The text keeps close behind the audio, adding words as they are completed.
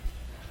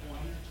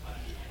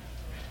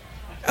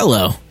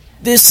Hello,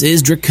 this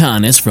is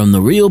Draconis from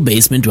the Real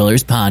Basement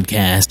Dwellers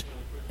podcast,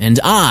 and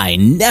I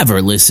never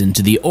listen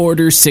to the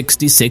Order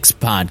 66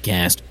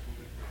 podcast,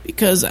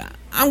 because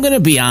I'm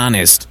gonna be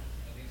honest,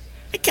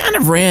 I kind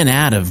of ran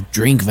out of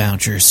drink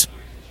vouchers.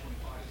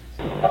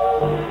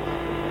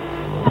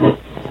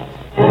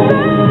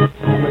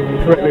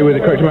 Correctly with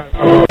the correct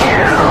amount.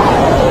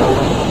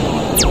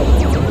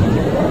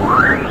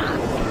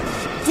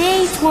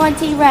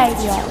 D20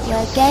 Radio,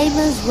 where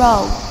gamers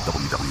roll.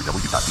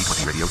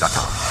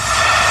 www.d20radio.com.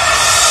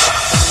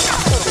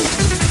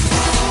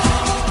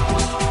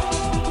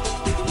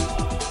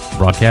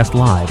 Broadcast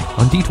live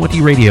on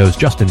D20 Radio's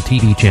Justin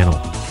TV channel.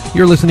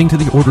 You're listening to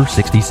the Order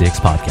 66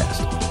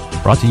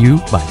 podcast. Brought to you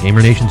by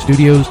Gamer Nation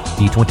Studios,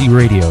 D20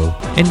 Radio,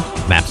 and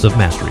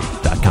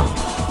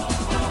mapsofmastery.com.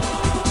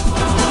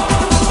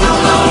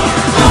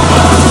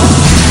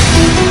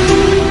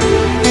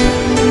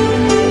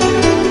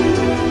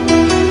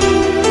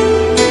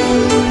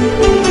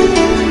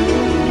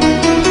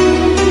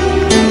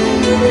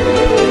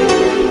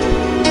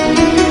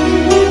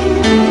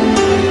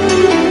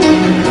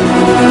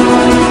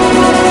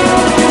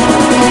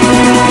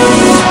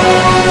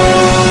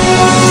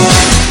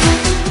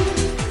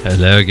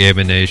 Hello,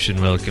 Gamer Nation.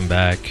 Welcome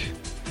back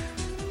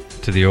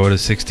to the Order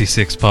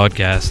 66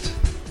 podcast.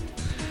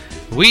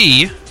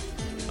 We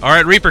are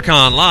at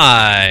Reapercon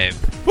live.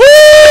 Woo!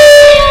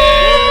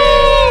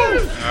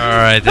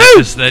 Alright,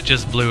 that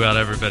just blew out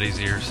everybody's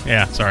ears.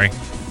 Yeah, sorry.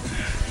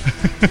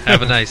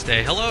 Have a nice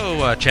day.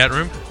 Hello, chat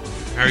room.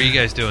 How are you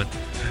guys doing?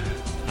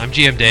 I'm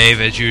GM Dave,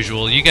 as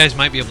usual. You guys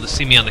might be able to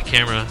see me on the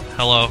camera.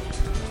 Hello.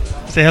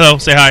 Say hello,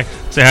 say hi.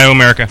 Say hi to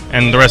America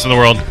and the rest of the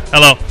world.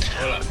 Hello.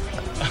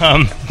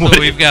 So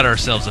we've got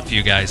ourselves a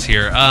few guys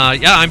here.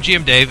 Yeah, I'm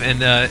GM Dave,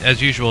 and as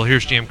usual,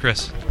 here's GM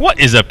Chris. What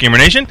is up, Gamer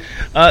Nation?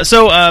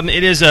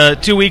 It is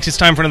 2 weeks. It's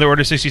time for another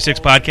Order 66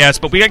 podcast,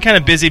 but we got kind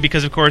of busy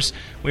because, of course,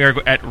 we are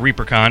at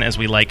Reapercon, as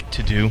we like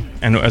to do,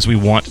 and as we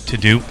want to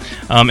do,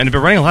 and have been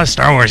running a lot of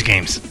Star Wars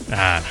games.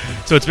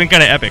 So it's been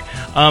kind of epic.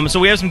 So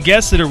we have some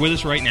guests that are with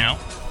us right now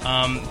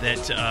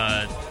that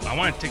I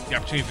want to take the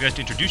opportunity for you guys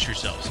to introduce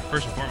yourselves,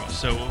 first and foremost.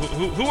 So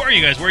who are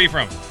you guys? Where are you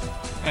from?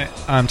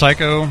 I'm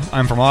Tycho.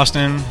 I'm from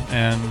Austin,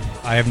 and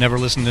I have never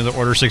listened to the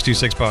Order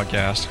 66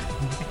 podcast.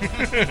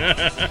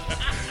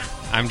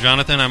 I'm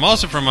Jonathan. I'm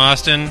also from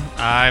Austin.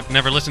 I've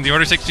never listened to the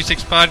Order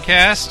 66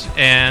 podcast,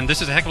 and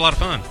this is a heck of a lot of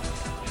fun.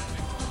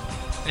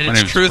 And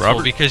it's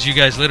truthful because you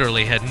guys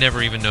literally had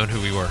never even known who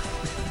we were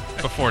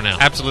before now.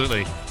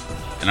 Absolutely.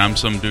 And I'm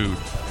some dude.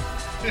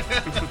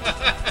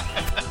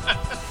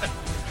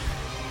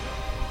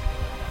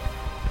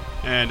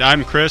 And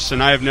I'm Chris,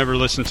 and I have never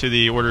listened to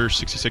the Order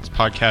 66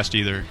 podcast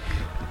either.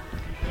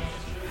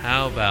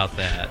 How about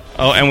that?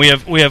 Oh, and we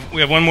have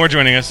one more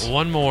joining us.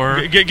 One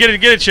more. Get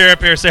a chair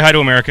up here. Say hi to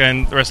America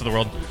and the rest of the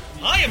world.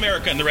 Hi,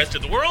 America and the rest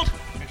of the world.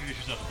 Introduce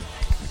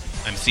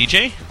yourself. I'm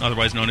CJ,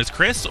 otherwise known as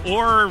Chris,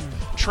 or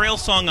Trail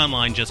Song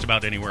Online just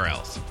about anywhere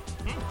else.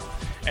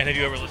 And have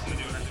you ever listened to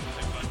the Order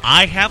 66 podcast?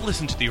 I have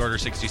listened to the Order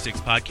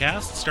 66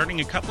 podcast starting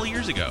a couple of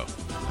years ago.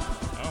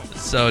 Oh.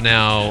 So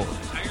now...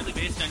 entirely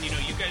based on, you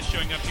guys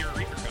showing up here at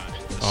Reapercon.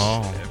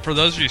 Oh. For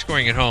those of you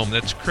scoring at home,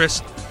 that's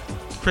Chris.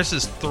 Chris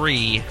is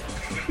 3.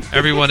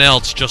 Everyone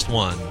else just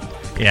 1.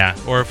 Yeah.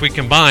 Or if we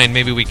combine,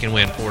 maybe we can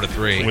win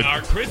 4-3. With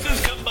our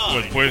Chris's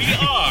combined, we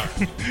are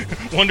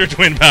Wonder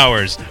Twin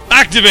powers.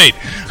 Activate!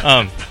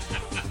 Done.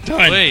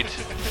 Wait.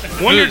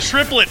 Wonder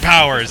Triplet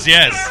powers,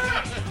 yes.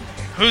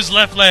 Whose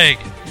left leg?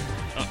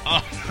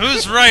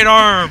 Whose right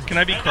arm? Can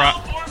I be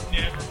crotch?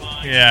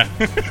 Yeah.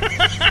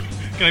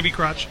 Can I be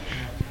crotch?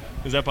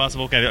 Is that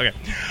possible? Okay.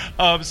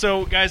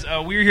 So, guys,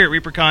 we're here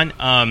at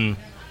Reapercon,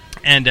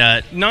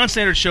 and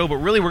non-standard show, but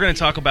really we're going to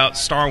talk about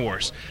Star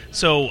Wars.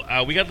 So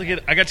I got to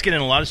get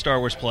in a lot of Star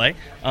Wars play,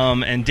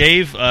 and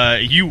Dave,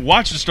 you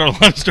watched a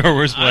lot of Star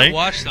Wars play. I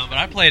watched some, but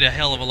I played a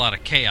hell of a lot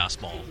of Chaos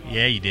Ball.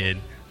 Yeah, you did.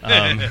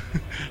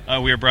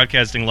 We were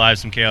broadcasting live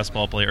some Chaos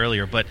Ball play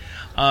earlier, but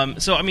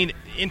so I mean,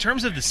 in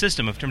terms of the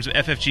system, in terms of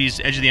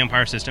FFG's Edge of the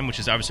Empire system, which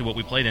is obviously what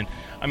we played in.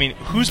 I mean,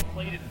 who's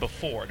played it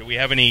before? Do we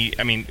have any?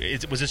 I mean,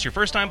 was this your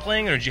first time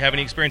playing, or did you have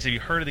any experience? Have you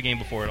heard of the game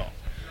before at all?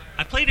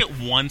 I played it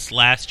once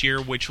last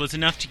year, which was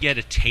enough to get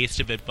a taste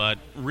of it, but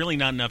really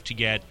not enough to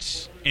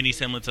get any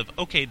semblance of,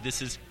 okay,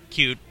 this is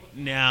cute,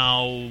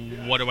 now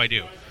what do I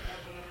do?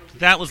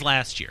 That was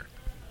last year.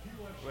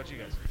 What about you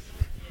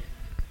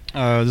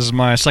guys? This is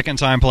my second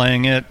time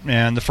playing it,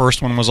 and the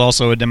first one was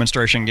also a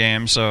demonstration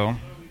game, so...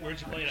 Where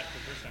did you play it at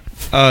the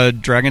first time?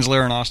 Dragon's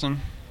Lair in Austin.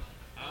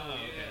 Oh,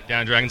 okay.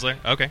 Down in Dragon's Lair?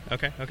 Okay.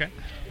 What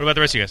about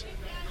the rest of you guys?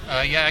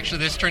 Yeah, actually,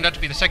 this turned out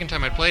to be the second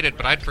time I played it,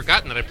 but I'd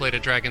forgotten that I played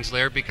at Dragon's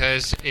Lair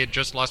because it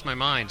just lost my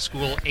mind.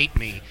 School ate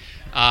me.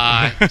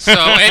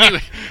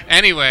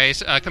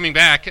 Anyways, coming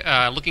back,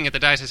 looking at the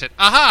dice, I said,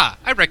 aha,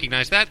 I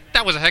recognize that.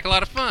 That was a heck of a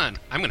lot of fun.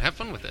 I'm going to have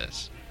fun with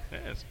this.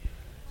 Yes.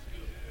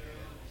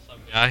 Some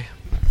guy.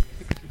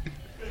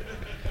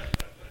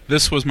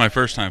 This was my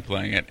first time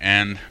playing it,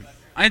 and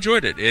I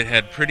enjoyed it. It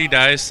had pretty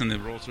dice, and the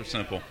rolls were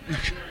simple.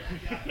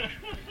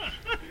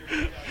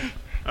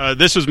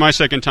 This was my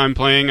second time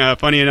playing.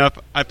 Funny enough,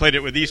 I played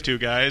it with these two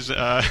guys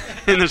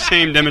in the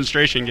same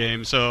demonstration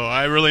game, so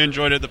I really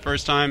enjoyed it the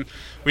first time.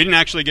 We didn't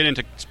actually get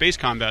into space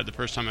combat the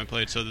first time I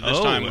played, so this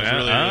time was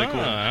really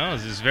cool. Oh,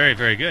 this is very,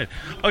 very good.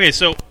 Okay,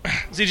 so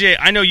CJ,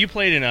 I know you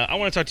played in I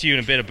want to talk to you in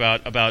a bit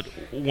about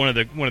one of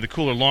the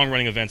cooler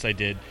long-running events I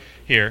did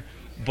here,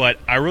 but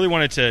I really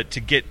wanted to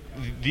get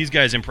these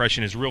guys'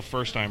 impression as real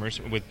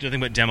first-timers with nothing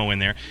but demo in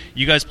there.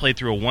 You guys played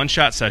through a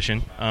one-shot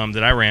session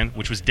that I ran,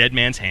 which was Dead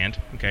Man's Hand,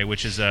 okay,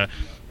 which is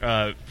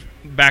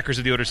backers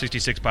of the Order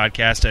 66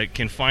 podcast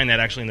can find that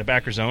actually in the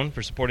backer zone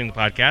for supporting the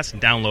podcast and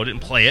download it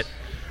and play it.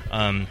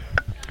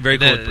 Very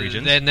cool at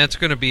Regions. And that's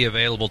going to be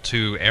available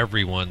to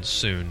everyone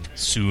soon.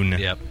 Soon.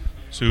 Yep.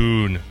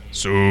 Soon.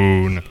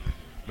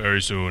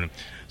 Very soon.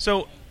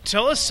 So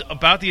tell us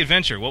about the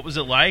adventure. What was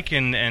it like,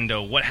 and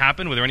what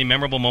happened? Were there any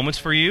memorable moments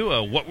for you?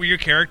 What were your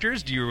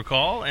characters? Do you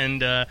recall?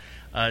 And I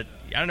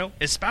don't know.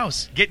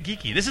 Espouse. Get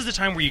geeky. This is the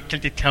time where you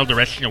get to tell the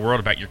rest of the world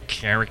about your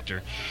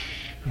character.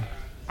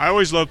 I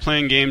always love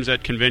playing games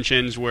at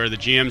conventions where the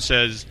GM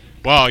says,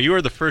 "Wow, you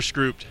are the first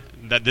group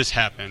that this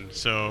happened."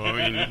 So I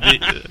mean,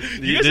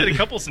 you guys had a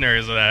couple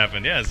scenarios where that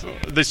happened. Yes.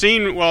 The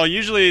scene. Well,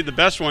 usually the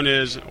best one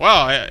is,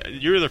 "Wow,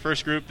 you were the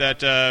first group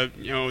that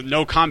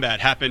no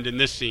combat happened in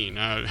this scene."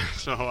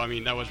 So I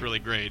mean, that was really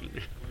great.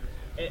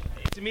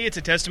 To me, it's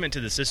a testament to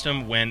the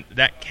system when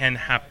that can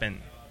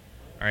happen.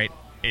 All right,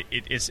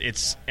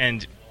 it's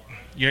and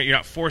you're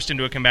not forced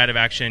into a combative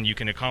action. You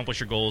can accomplish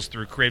your goals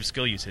through creative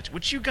skill usage,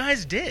 which you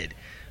guys did.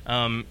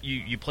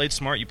 You played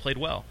smart. You played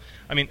well.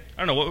 I mean,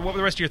 I don't know. What were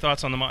the rest of your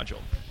thoughts on the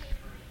module?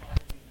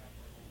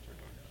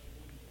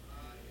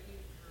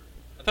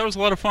 I thought it was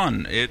a lot of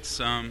fun. It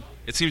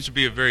seems to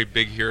be a very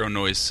big hero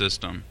noise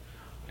system,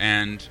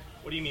 and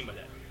what do you mean by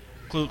that?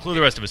 Clue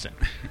the rest of us in.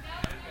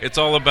 It's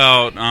all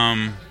about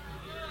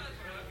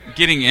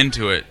getting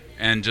into it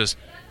and just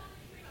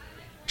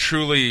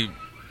truly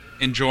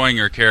enjoying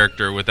your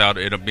character without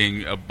it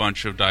being a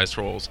bunch of dice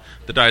rolls.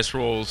 The dice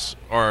rolls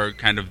are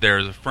kind of there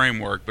as a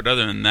framework, but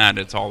other than that,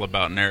 it's all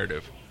about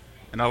narrative,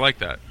 and I like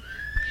that.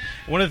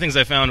 One of the things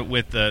I found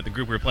with the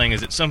group we were playing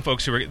is that some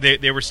folks who were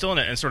they were still in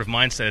a sort of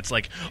mindset. It's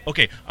like,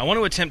 okay, I want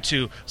to attempt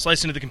to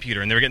slice into the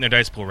computer, and they were getting their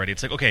dice pool ready.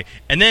 It's like, okay,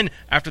 and then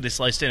after they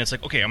sliced in, it's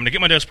like, okay, I'm going to get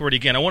my dice pool ready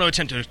again. I want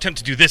to attempt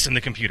to do this in the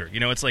computer.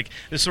 It's like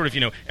this sort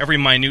of every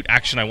minute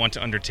action I want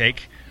to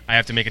undertake, I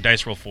have to make a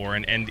dice roll for,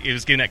 and it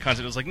was getting that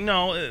concept. It was like,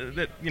 no,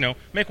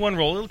 make one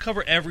roll. It'll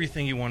cover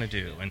everything you want to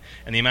do,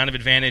 and the amount of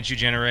advantage you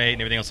generate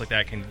and everything else like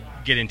that can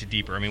get into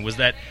deeper. I mean, was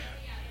that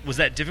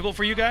difficult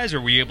for you guys,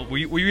 or were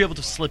you able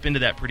to slip into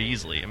that pretty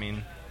easily? I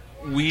mean,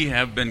 we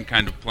have been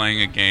kind of playing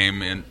a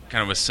game in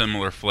kind of a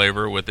similar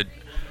flavor with it.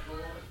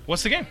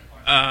 What's the game?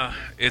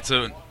 It's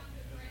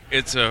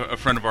a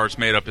friend of ours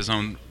made up his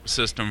own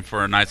system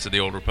for a Knights of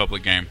the Old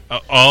Republic game.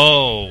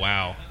 Oh,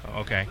 wow.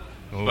 Okay.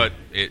 Ooh. But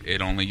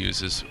it only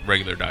uses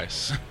regular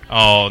dice.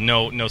 Oh,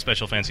 no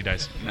special fancy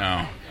dice.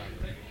 No.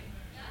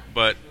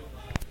 But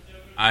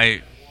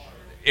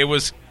it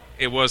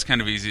was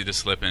kind of easy to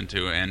slip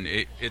into, and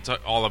it's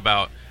all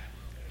about,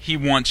 he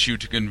wants you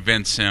to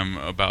convince him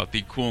about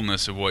the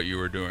coolness of what you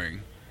were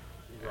doing.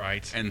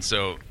 Right. And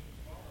so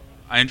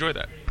I enjoy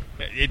that.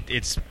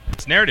 It's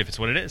narrative. It's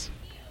what it is.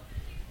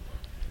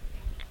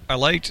 I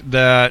liked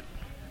that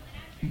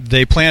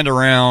they planned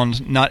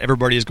around, not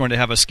everybody is going to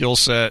have a skill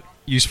set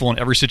useful in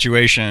every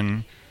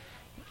situation,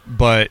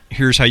 but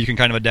here's how you can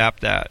kind of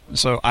adapt that.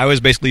 So I was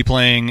basically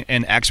playing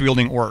an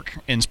axe-wielding orc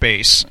in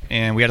space,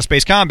 and we had a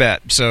space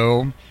combat,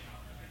 so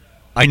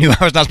I knew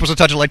I was not supposed to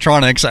touch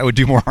electronics. I would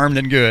do more harm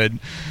than good.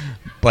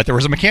 But there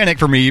was a mechanic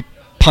for me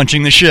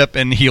punching the ship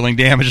and healing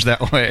damage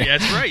that way. Yeah,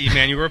 that's right. You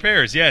manual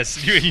repairs.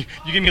 Yes. You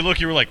give me a look.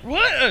 You were like,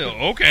 what?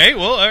 Okay,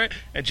 well, all right.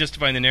 And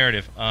justifying the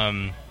narrative.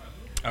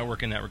 I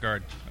work in that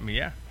regard. I mean,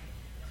 yeah.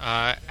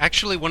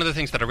 Actually, one of the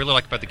things that I really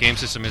like about the game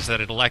system is that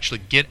it'll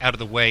actually get out of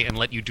the way and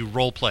let you do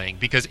role-playing,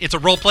 because it's a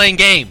role-playing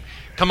game.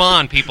 Come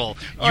on, people.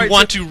 You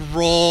want to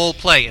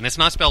role-play, and it's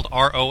not spelled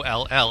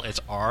R-O-L-L. It's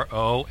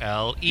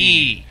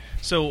R-O-L-E.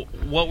 So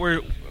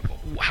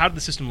how did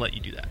the system let you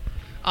do that?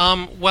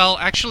 Well,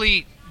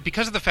 actually,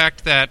 because of the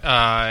fact that,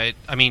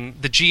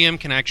 the GM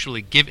can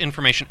actually give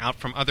information out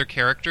from other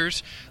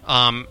characters,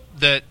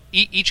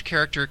 each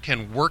character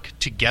can work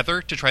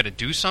together to try to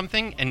do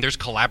something, and there's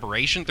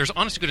collaboration. There's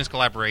honest-to-goodness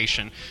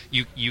collaboration.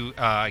 You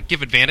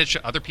give advantage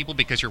to other people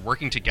because you're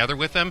working together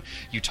with them.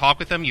 You talk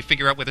with them. You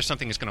figure out whether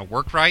something is going to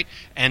work right,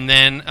 and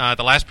then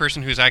the last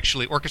person who's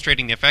actually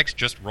orchestrating the effects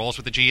just rolls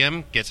with the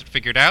GM, gets it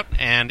figured out,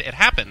 and it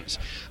happens.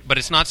 But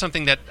it's not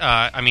something that,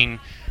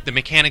 the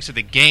mechanics of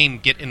the game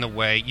get in the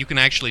way. You can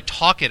actually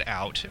talk it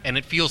out, and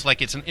it feels like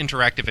it's an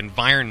interactive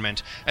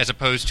environment, as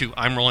opposed to,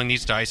 I'm rolling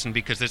these dice, and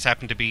because this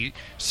happened to be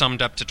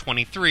summed up to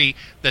 23,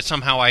 that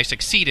somehow I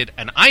succeeded,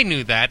 and I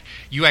knew that.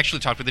 You actually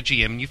talked with the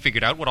GM, and you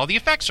figured out what all the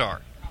effects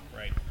are.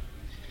 Right.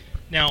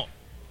 Now,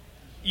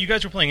 you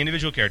guys were playing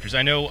individual characters.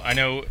 I know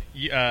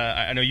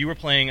you were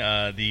playing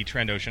the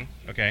Trandoshan,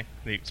 okay,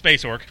 the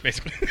space orc,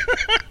 basically.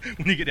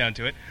 When you get down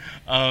to it,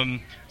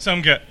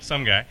 some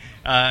guy.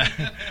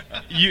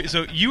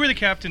 So you were the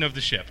captain of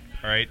the ship,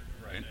 all right?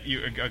 Right.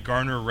 You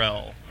Garner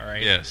Rel, all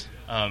right? Yes.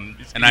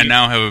 And I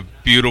now have a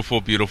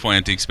beautiful, beautiful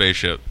antique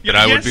spaceship that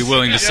I would be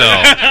willing to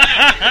sell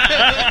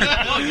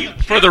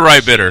for the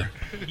right bidder.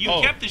 You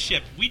kept the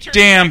ship. We turned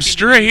damn it back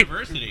straight. Into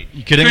university.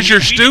 You kidding? Because you're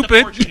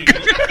stupid.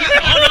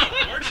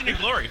 Fortune and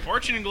glory.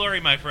 Fortune and glory,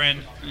 my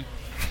friend.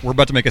 We're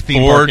about to make a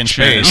theme park in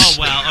space.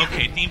 Oh, well,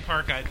 okay. Theme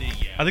park, I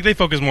think they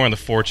focus more on the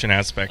fortune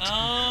aspect.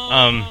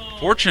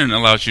 Fortune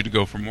allows you to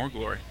go for more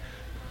glory.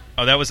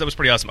 Oh, that was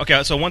pretty awesome.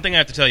 Okay, so one thing I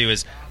have to tell you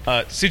is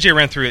CJ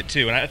ran through it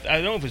too, and I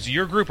don't know if it was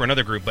your group or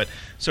another group, but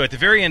so at the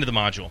very end of the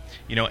module,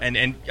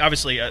 and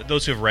obviously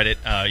those who have read it,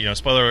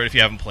 spoiler alert if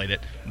you haven't played it,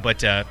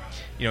 but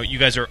you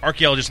guys are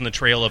archaeologists on the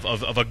trail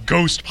of a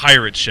ghost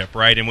pirate ship,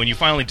 right? And when you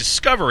finally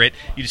discover it,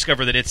 you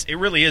discover that it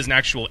really is an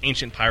actual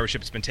ancient pirate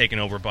ship that's been taken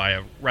over by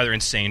a rather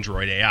insane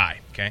droid AI.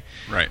 Okay,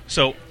 right.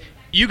 So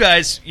you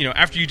guys,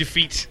 after you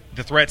defeat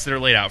the threats that are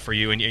laid out for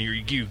you, and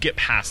you get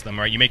past them,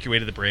 right? You make your way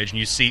to the bridge, and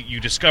you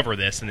discover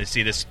this, and you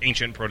see this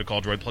ancient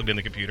protocol droid plugged in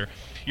the computer.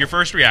 Your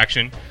first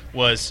reaction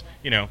was,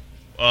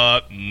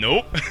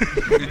 nope.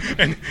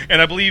 and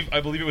I believe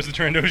it was the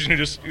Trandoshan who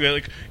just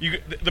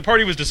the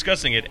party was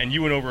discussing it, and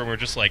you went over and were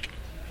just like,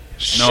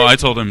 shit. No, I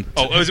told him.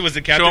 Was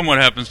the captain? Show him what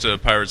happens to a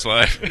pirate's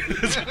life.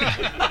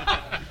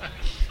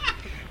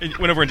 It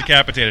went over and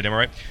decapitated him,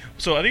 right?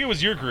 So I think it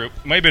was your group,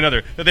 might have been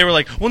another, that they were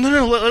like, well,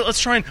 no, let's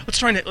try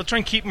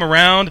and keep him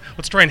around.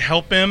 Let's try and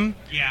help him.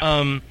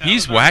 Yeah.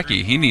 He's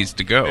wacky. He needs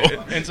to go.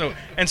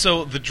 And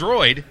so the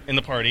droid in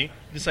the party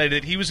decided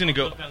that he was going to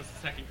go. That was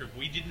the second group.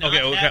 We did not.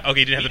 Okay.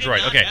 You didn't have the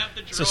droid. Okay.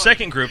 So the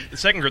second group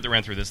that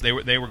ran through this, they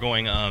were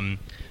going. Well,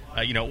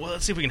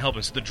 let's see if we can help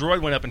him. So the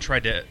droid went up and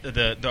tried to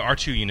the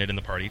R2 unit in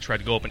the party tried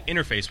to go up and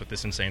interface with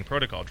this insane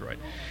protocol droid,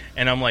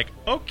 and I'm like,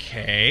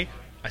 okay.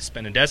 I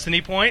spent a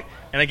destiny point,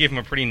 and I gave him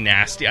a pretty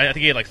nasty. I think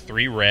he had like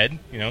 3 red,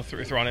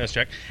 throw on his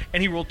check,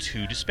 and he rolled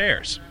 2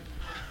 despairs.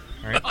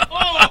 All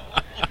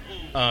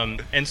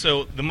right. And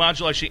so the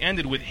module actually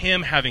ended with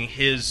him having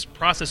his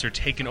processor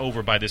taken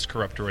over by this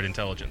corrupt droid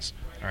intelligence.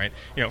 All right.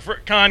 For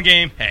a con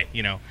game, hey,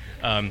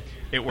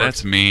 it worked.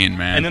 That's mean,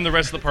 man. And then the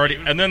rest of the party,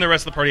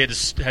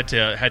 had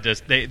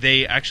to.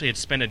 They actually had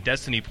spent a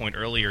destiny point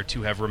earlier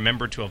to have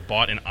remembered to have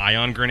bought an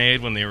ion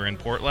grenade when they were in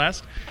port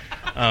last.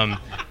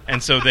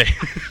 And so they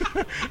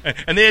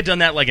had done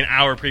that like an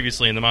hour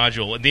previously in the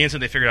module. And the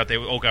instant they figured out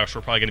we're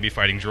probably going to be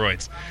fighting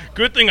droids.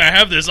 Good thing I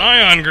have this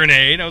ion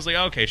grenade. I was like,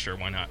 okay, sure,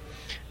 why not?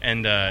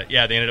 And they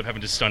ended up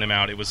having to stun him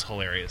out. It was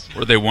hilarious.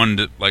 Were they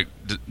one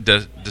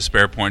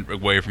despair point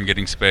away from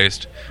getting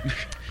spaced?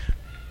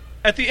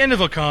 At the end of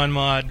a con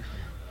mod,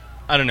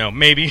 I don't know,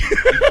 maybe.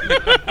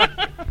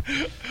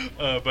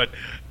 But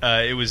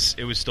it was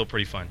still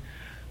pretty fun.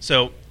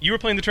 So you were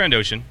playing the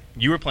Trandoshan.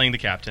 You were playing the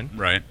captain.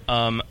 Right.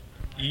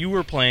 You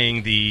were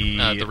playing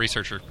the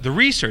researcher. The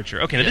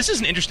researcher. Okay, now this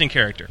is an interesting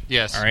character.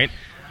 Yes. All right.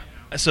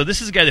 So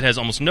this is a guy that has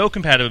almost no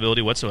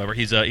compatibility whatsoever.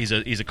 He's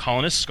a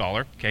colonist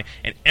scholar. Okay,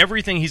 and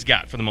everything he's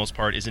got for the most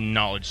part is in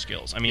knowledge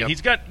skills. I mean,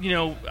 he's got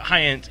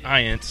high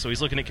end. So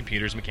he's looking at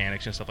computers,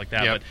 mechanics, and stuff like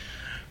that. Yep. But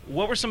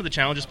what were some of the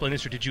challenges playing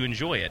this, or did you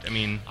enjoy it?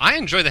 I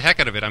enjoy the heck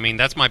out of it. I mean,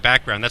 that's my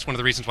background. That's one of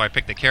the reasons why I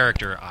picked the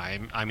character.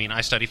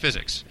 I study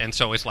physics, and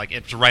so it's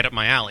right up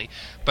my alley.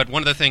 But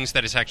one of the things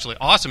that is actually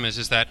awesome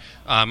is that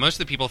most of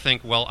the people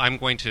think, well, I'm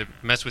going to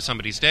mess with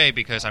somebody's day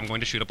because I'm going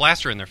to shoot a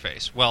blaster in their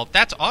face. Well,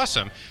 that's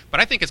awesome, but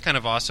I think it's kind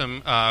of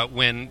awesome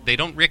when they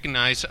don't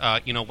recognize,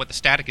 what the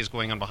static is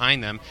going on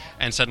behind them,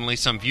 and suddenly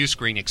some view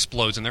screen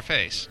explodes in their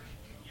face.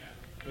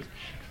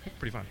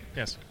 Pretty fun,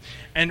 yes.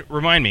 And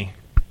remind me,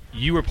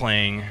 you were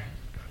playing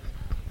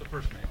the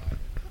first mate.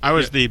 I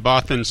was the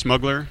Bothan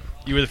smuggler.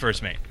 You were the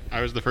first mate.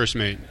 I was the first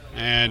mate.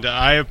 And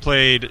I have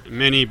played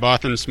many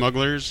Bothan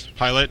smugglers,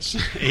 pilots,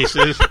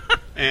 aces,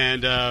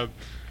 and so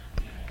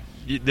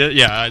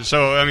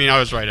I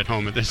was right at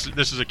home. This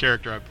is a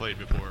character I've played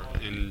before.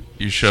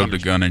 You shoved a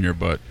gun in your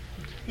butt.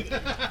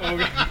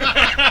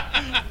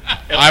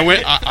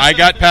 I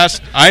got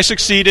past. I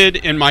succeeded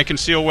in my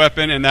concealed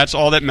weapon, and that's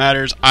all that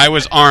matters. I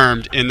was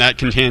armed in that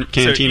cantina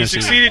scene. You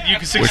succeeded in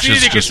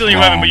concealing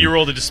your weapon, but you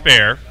rolled a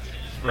despair,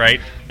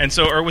 right? And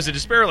so, or was it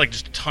despair or like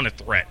just a ton of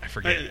threat? I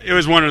forget. It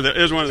was one of the.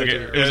 It was one of the.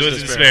 Okay, it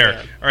was despair.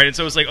 Yeah. All right, and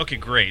so it was like, okay,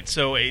 great.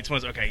 So he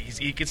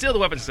concealed the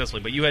weapon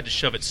successfully, but you had to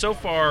shove it so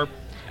far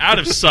out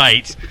of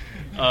sight.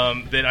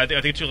 Then I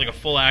think it took like a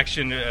full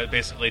action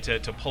basically to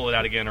pull it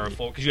out again, or a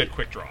full, because you had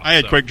quick draw. I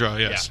had quick draw,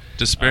 yes. Yeah.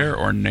 Despair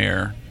or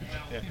nair.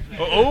 Yeah.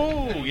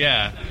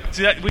 Yeah.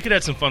 See, we could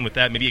have some fun with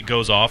that. Maybe it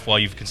goes off while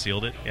you've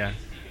concealed it. Yeah.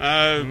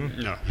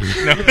 No.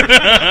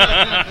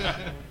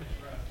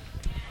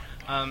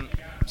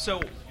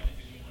 So,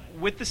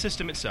 with the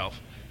system itself,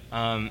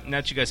 now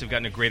that you guys have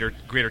gotten a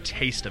greater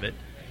taste of it,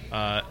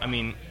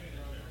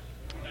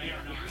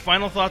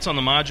 final thoughts on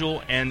the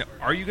module, and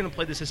are you going to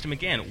play the system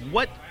again?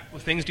 What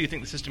things do you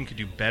think the system could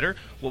do better?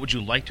 What would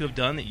you like to have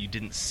done that you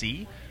didn't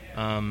see?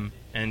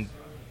 And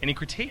Any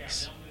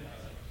critiques?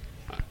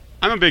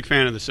 I'm a big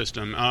fan of the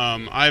system.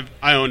 I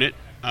own it.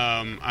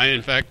 I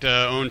in fact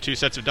own 2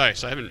 sets of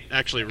dice. I haven't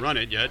actually run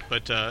it yet,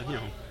 but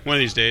one of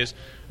these days.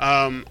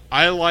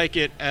 I like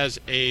it as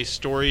a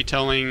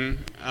storytelling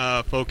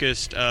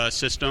focused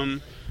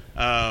system.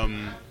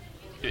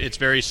 It's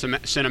very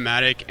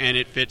cinematic, and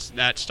it fits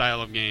that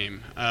style of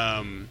game,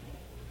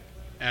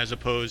 as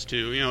opposed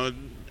to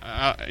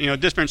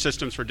different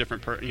systems for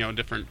different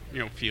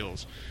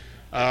feels.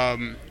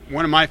 One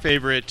of my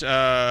favorite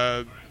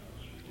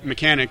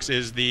mechanics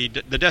is the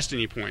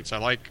destiny points. I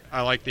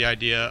like the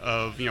idea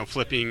of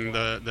flipping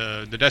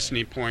the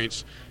destiny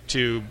points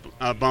to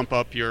bump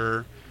up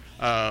your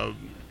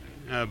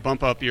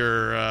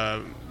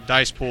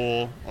dice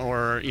pool,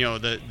 or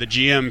the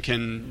GM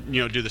can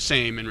do the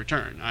same in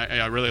return.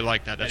 I really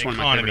like that. That's one of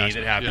my favorite aspects.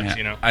 That happens.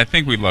 Yeah. I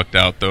think we lucked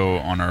out though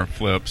on our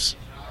flips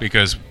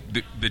because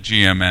the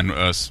GM and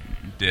us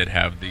did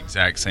have the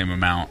exact same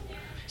amount,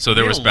 so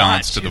there was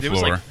balance to the there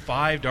floor. There was like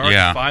 5 dark,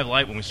 5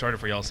 light when we started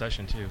for y'all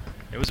session too.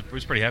 It was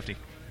pretty hefty.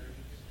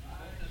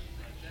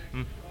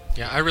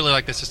 Yeah, I really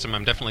like the system.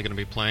 I'm definitely going to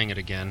be playing it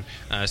again,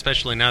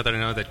 especially now that I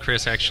know that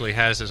Chris actually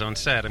has his own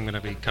set. I'm going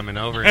to be coming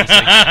over and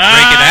saying, break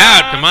it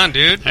out. Come on,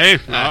 dude. Hey,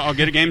 I'll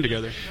get a game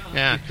together.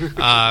 Yeah,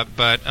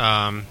 but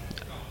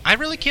I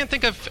really can't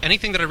think of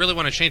anything that I really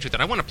want to change with it.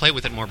 I want to play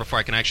with it more before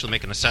I can actually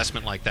make an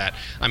assessment like that.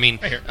 I mean,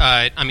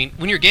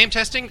 when you're game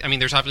testing,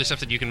 there's obviously stuff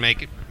that you can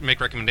make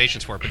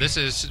recommendations for, but this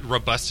is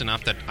robust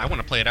enough that I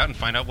want to play it out and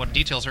find out what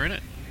details are in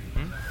it.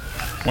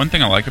 One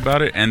thing I like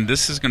about it, and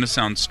this is going to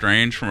sound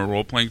strange from a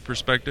role-playing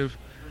perspective,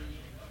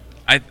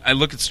 I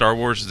look at Star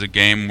Wars as a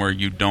game where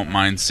you don't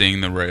mind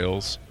seeing the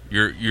rails.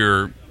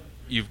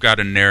 You've got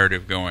a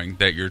narrative going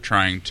that you're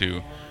trying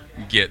to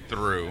get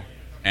through,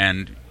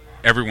 and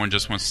everyone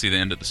just wants to see the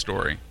end of the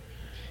story.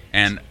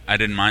 And I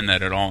didn't mind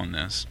that at all in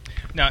this.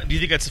 Now, do you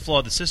think that's the flaw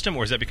of the system,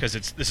 or is that because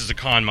this is a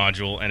con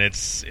module and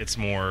it's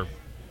more...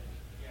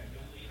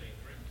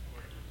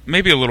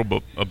 Maybe a little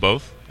bit of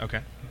both.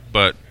 Okay.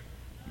 But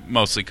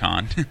mostly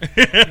con.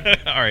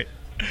 All right.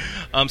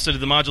 So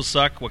did the module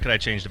suck? What could I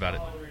change about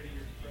it?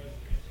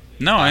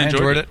 No, I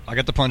enjoyed it. I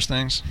got to punch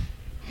things.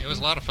 It was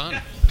a lot of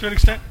fun. To an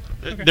extent.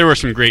 Okay. There were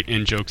some great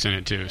in-jokes in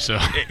it, too. So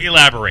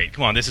elaborate.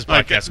 Come on, this is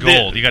podcast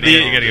gold. You got to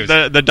give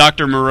us... The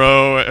Dr.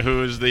 Moreau,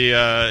 who is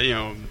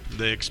the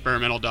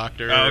experimental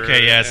doctor. Oh,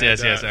 okay, yes.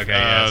 Okay,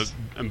 yes.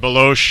 And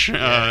Beloche,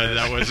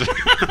 that was...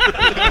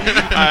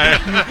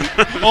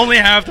 Only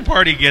half the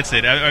party gets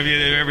it. I mean,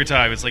 every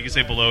time. It's like you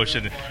say Beloche,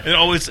 and it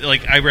always,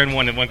 like, I ran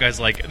one, and one guy's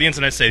like, the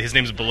instant I say his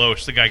name's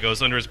Beloche, the guy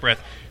goes under his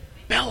breath,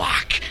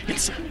 Belloc!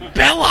 It's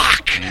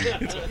Belloc!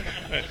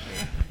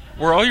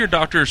 Were all your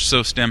doctors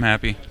so STEM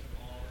happy?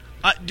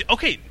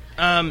 Okay,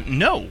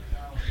 no.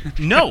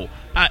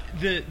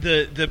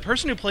 The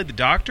person who played the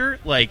doctor,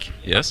 like...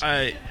 Yes?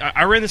 I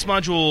ran this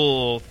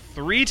module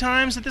 3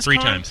 times at this con.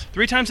 3 times.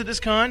 3 times at this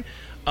con.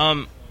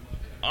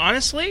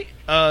 Honestly,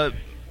 and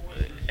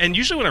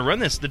usually when I run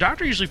this, the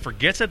doctor usually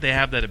forgets that they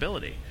have that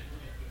ability.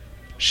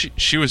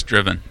 She was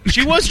driven.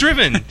 She was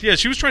driven. Yeah,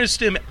 she was trying to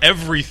stem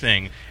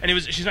everything.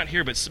 And she's not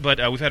here, but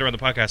we've had her on the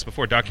podcast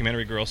before.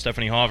 Documentary girl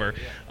Stephanie Hoover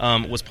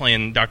was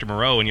playing Dr.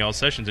 Moreau in y'all's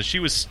sessions, and she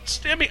was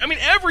stemming,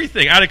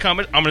 everything. I had a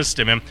comment, I'm going to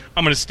stem him,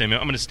 I'm going to stem him,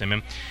 I'm going to stem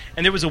him.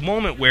 And there was a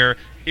moment where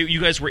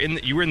you guys were in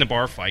the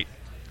bar fight.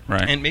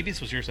 Right. And maybe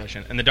this was your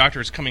session, and the doctor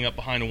is coming up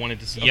behind and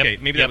wanted to... Yep. Okay,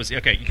 maybe that was...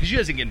 Okay, because you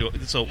guys didn't get into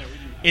it. So,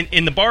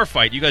 in the bar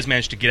fight, you guys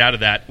managed to get out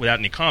of that without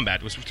any combat.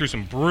 It was through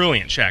some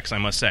brilliant checks, I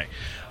must say.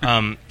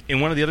 In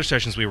one of the other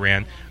sessions we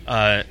ran,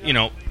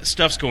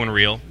 stuff's going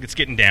real, it's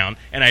getting down,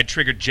 and I had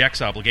triggered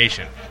Jack's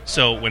obligation.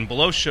 So when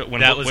Beloche...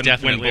 That was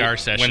definitely our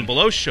session. When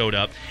Beloche showed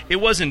up, it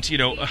wasn't,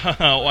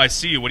 oh, I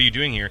see you, what are you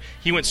doing here?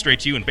 He went straight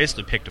to you and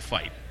basically picked a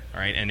fight,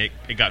 all right? And it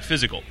got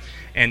physical.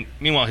 And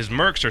meanwhile, his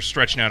mercs are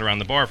stretching out around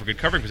the bar for good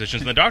covering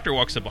positions, and the doctor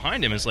walks up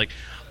behind him and is like,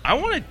 I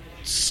want to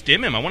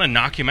stim him. I want to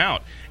knock him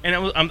out. And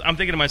I'm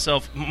thinking to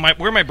myself,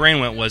 where my brain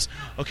went was,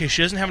 okay,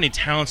 she doesn't have any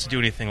talents to do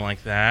anything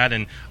like that,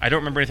 and I don't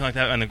remember anything like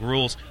that on the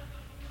rules.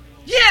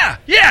 Yeah,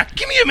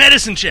 give me a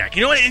medicine check.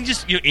 You know what? And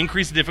just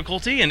increase the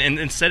difficulty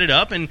and set it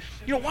up, and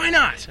why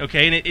not?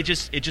 Okay, and it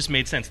just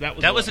made sense.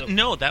 That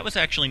was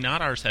actually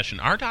not our session.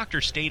 Our doctor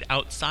stayed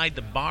outside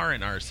the bar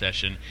in our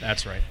session.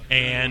 That's right.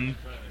 And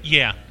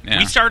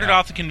we started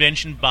off the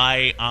convention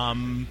by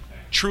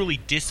truly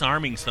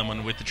disarming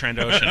someone with the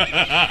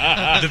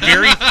Trandoshan. The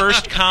very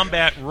first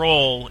combat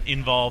roll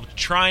involved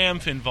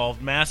triumph,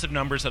 involved massive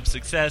numbers of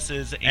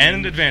successes, and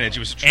an advantage. It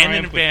was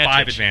triumph with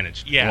 5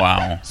 advantage. Yeah.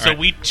 Wow. So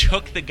we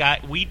took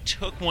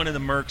one of the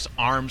mercs'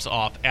 arms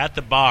off at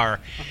the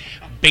bar,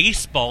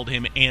 baseballed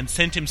him, and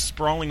sent him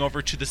sprawling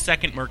over to the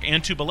second merc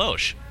and to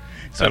Beloche.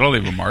 So that'll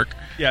leave a mark.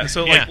 Yeah,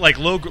 so like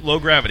low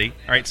gravity.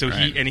 All right, so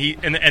right. The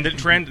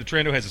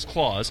Trando has his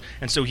claws,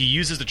 and so he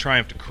uses the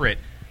triumph to crit.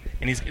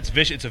 and it's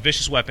vicious. It's a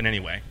vicious weapon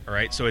anyway. All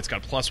right, so it's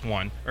got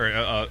 +1,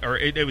 or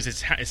it was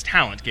his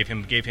talent gave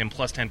him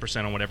plus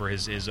 10% on whatever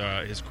his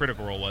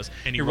critical roll was.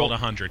 And he rolled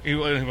 100. He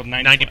rolled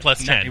 90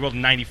 plus 10. He rolled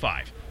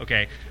 95.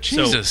 Okay,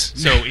 Jesus.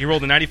 So he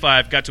rolled a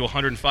 95, got to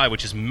 105,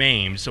 which is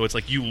maimed. So it's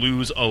like you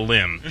lose a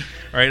limb.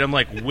 All right, I'm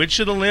like, which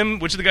of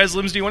the guy's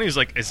limbs do you want? He was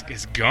like,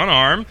 his gun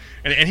arm,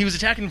 and he was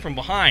attacking him from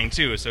behind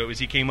too. So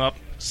he came up,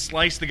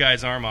 sliced the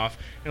guy's arm off,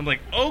 and I'm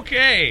like,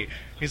 okay.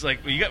 He's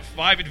like, well, you got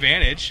 5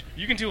 advantage.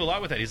 You can do a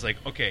lot with that. He's like,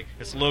 okay,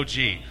 it's low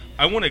G.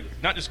 I want to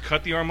not just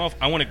cut the arm off.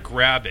 I want to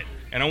grab it,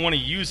 and I want to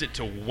use it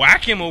to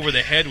whack him over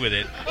the head with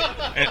it,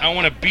 and I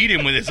want to beat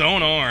him with his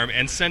own arm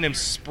and send him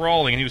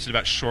sprawling. And he was at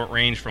about short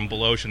range from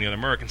Belosh and the other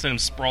merc, and send him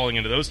sprawling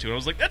into those two. And I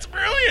was like, that's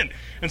brilliant.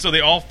 And so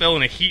they all fell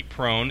in a heat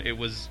prone. It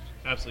was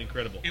absolutely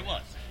incredible. It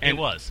was. And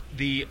it was.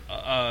 The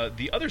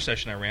other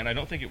session I ran, I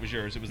don't think it was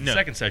yours. It was the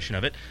second session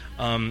of it.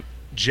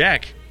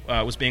 Jack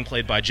was being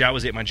played by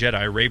Jawas Ate My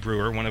Jedi, Ray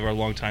Brewer, one of our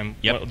longtime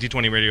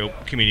D20 Radio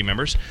community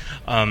members.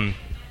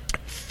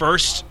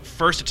 First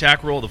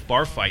attack roll of the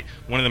bar fight,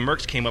 one of the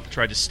mercs came up and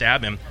tried to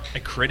stab him. I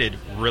critted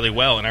really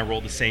well, and I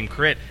rolled the same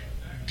crit.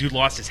 Dude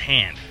lost his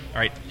hand. All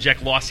right,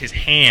 Jack lost his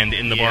hand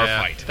in the bar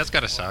fight. That's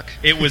gotta suck.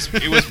 It was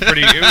pretty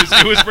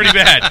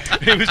bad.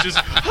 It was just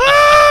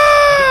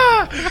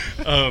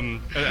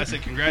I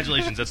said,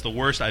 congratulations. That's the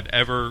worst I've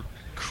ever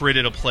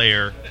critted a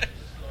player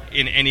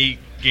in any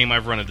game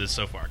I've run of this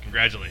so far.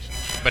 Congratulations.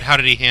 But how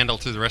did he handle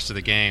through the rest of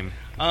the game?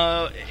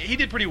 He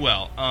did pretty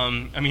well.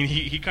 I mean,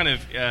 he kind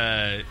of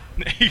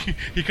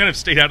he kind of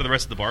stayed out of the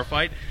rest of the bar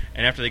fight.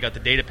 And after they got the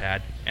data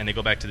pad and they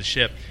go back to the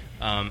ship,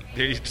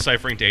 they're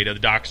deciphering data. The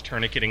doc's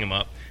tourniqueting him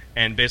up,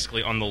 and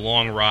basically on the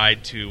long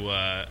ride to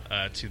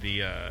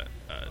the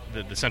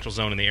central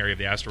zone in the area of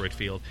the asteroid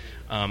field,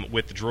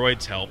 with the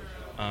droid's help.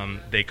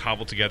 They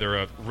cobbled together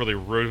a really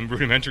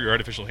rudimentary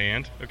artificial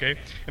hand, okay?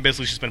 And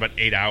basically she spent about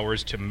 8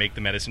 hours to make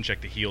the medicine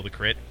check to heal the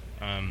crit.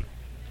 And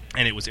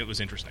it was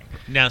interesting.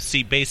 Now,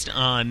 see, based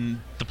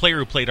on the player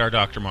who played our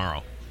Dr.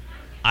 Morrow,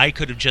 I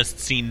could have just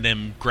seen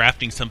them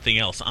grafting something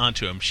else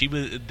onto him. She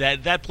was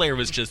that player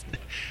was just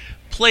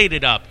played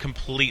it up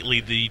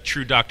completely, the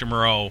true Dr.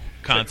 Moreau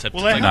concept.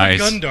 Well, I have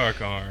a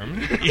Gundark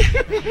arm.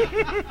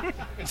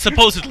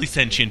 Supposedly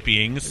sentient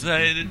beings.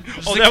 That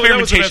was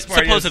the best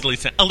part, supposedly,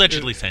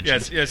 allegedly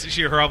sentient. Yes.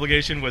 Her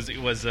obligation was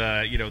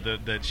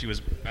that she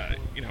was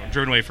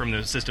driven away from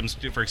the systems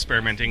for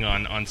experimenting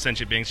on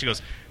sentient beings. She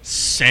goes,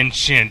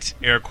 sentient,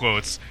 air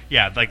quotes.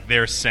 Yeah, like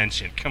they're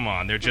sentient. Come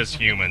on, they're just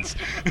humans.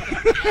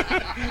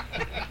 It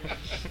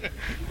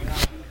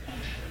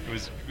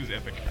was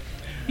epic.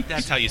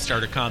 That's how you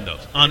start a con, though.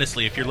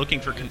 Honestly, if you're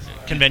looking for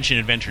convention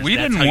adventures, we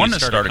that's didn't how want you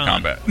to start a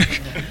combat.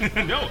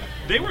 No,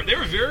 they were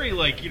very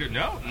like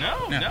no,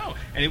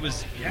 and it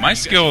was. Yeah, my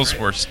skills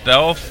were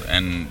stealth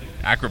and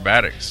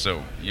acrobatics,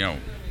 so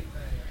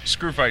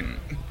screw fighting.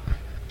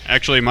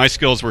 Actually, my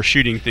skills were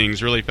shooting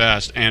things really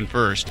fast and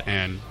first,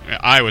 and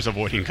I was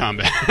avoiding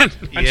combat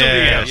until the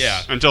end.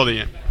 Yeah, until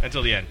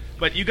the end.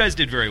 But you guys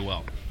did very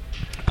well.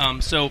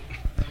 So,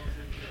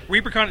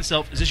 Reapercon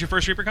itself, is this your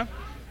first Reapercon?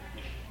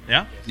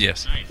 Yeah.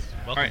 Yes. Nice.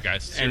 Welcome, right.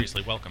 guys.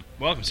 Seriously, welcome.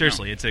 Welcome.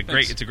 Seriously, it's a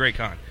great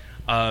con.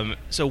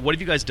 So, what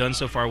have you guys done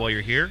so far while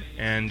you're here?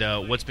 And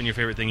what's been your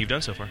favorite thing you've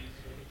done so far?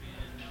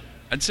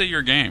 I'd say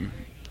your game.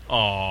 Aww.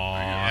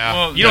 Yeah.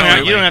 Well, you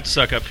don't have to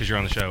suck up because you're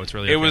on the show. It's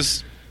really. It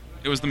was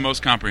the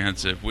most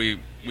comprehensive. We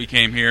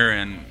came here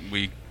and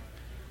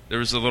there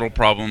was a little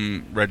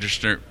problem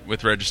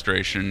with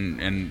registration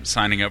and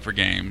signing up for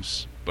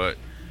games, but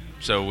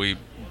so we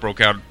broke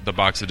out the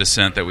box of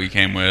Descent that we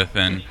came with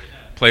and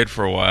played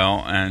for a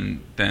while,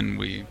 and then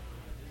we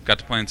got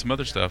to playing some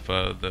other stuff.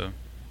 The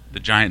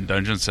giant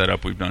dungeon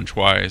setup we've done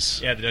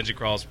twice. Yeah, the dungeon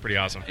crawl is pretty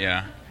awesome.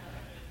 Yeah.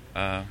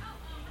 Honestly,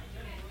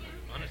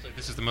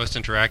 this is the most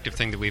interactive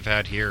thing that we've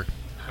had here.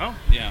 Oh,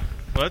 yeah.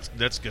 Well,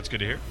 that's good to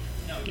hear.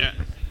 Yeah.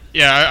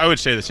 Yeah, I would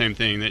say the same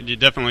thing. That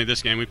definitely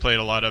this game we played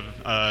a lot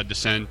of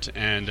Descent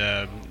and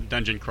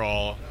dungeon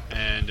crawl,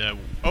 and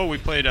we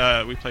played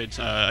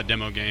a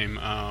demo game.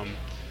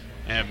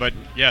 But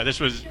yeah, this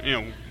was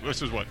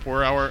what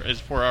 4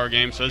 hour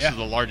game. So this is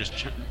the largest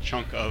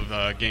chunk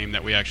of game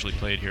that we actually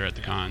played here at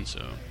the con.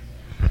 So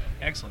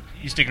excellent.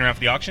 You sticking around for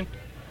the auction?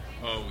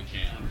 Oh, we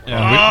can't.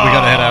 Yeah, we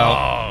got to head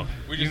out.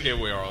 We just gave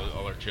away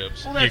all our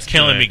chips. Well, you're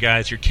killing me,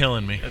 guys. You're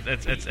killing me.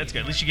 That's good.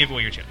 At least you gave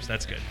away your chips.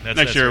 That's good.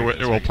 Next year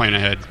we'll plan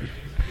ahead.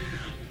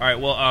 All right.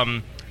 Well,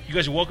 you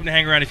guys are welcome to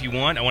hang around if you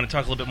want. I want to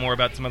talk a little bit more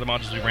about some other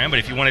modules we ran. But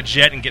if you want to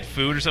jet and get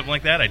food or something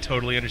like that, I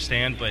totally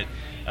understand. But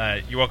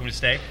you're welcome to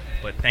stay.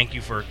 But thank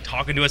you for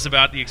talking to us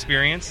about the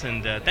experience,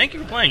 and thank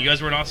you for playing. You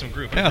guys were an awesome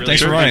group. Yeah,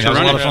 thanks for running. That was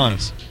a lot of fun.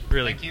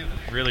 Really, thank you.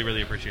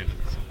 Really appreciate it.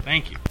 So,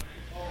 thank you.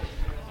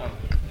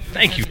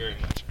 Thank you very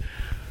much.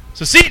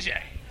 So,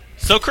 CJ.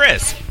 So,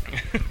 Chris.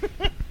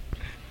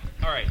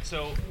 All right,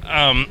 so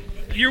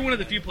you're one of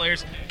the few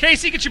players.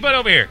 Casey, get your butt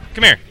over here.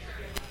 Come here.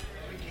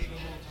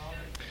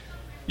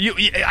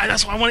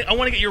 That's why I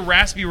want to get your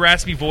raspy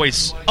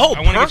voice. Oh,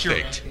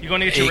 perfect. You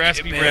want to get your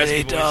raspy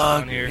voice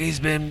on here.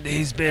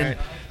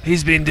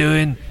 He's been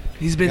doing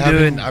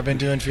I've been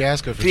doing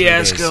Fiasco for 3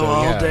 days. Fiasco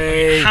all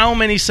day. How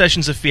many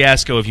sessions of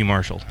Fiasco have you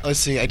marshaled? Let's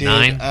see. I did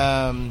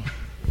 9.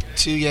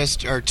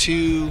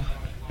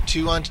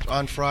 Two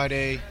on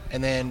Friday,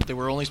 and then there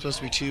were only supposed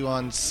to be 2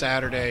 on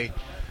Saturday.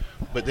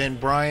 But then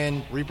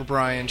Reaper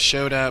Brian,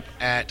 showed up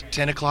at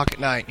 10 o'clock at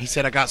night. He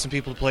said, I got some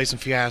people to play some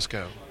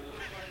Fiasco.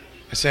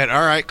 I said,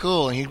 all right,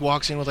 cool. And he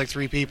walks in with like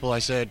 3 people. I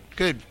said,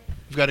 good.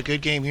 We've got a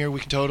good game here. We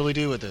can totally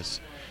do with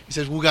this. He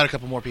says, we got a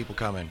couple more people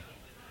coming.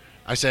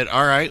 I said,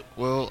 all right,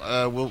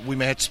 well, we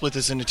may have to split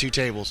this into 2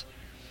 tables.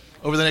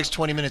 Over the next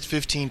 20 minutes,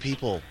 15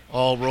 people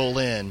all roll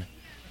in.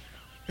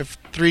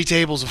 3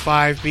 tables of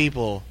 5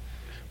 people.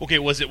 Okay,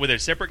 were there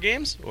separate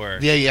games? Or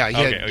Yeah.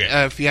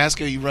 Okay.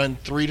 Fiasco, you run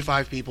 3 to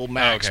 5 people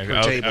max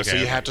per table, so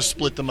you have to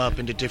split them up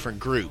into different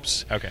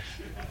groups. Okay.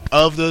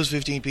 Of those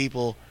 15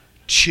 people,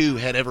 2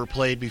 had ever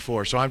played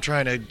before, so I'm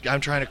trying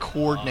to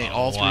coordinate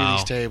all 3 of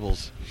these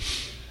tables.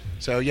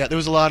 So yeah, there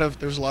was a lot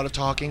of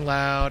talking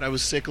loud. I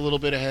was sick a little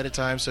bit ahead of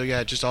time, so yeah,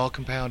 it just all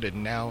compounded.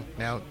 And now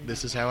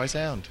this is how I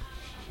sound.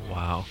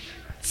 Wow.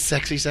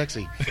 Sexy. So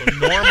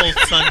normal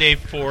Sunday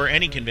for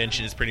any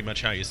convention is pretty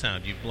much how you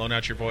sound. You've blown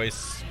out your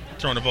voice,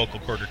 thrown a vocal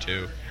cord or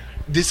 2.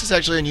 This is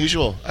actually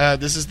unusual.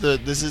 This is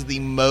the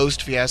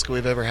most Fiasco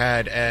we've ever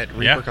had at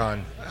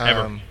Reapercon.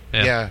 Ever.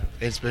 Yeah,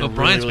 it's been really,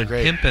 Brian's really been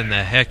great. pimping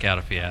the heck out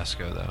of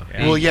Fiasco, though.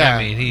 Well,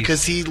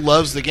 because he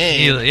loves the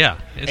game.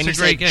 It's a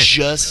great game.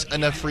 Just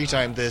enough free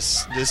time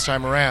this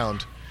time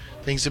around.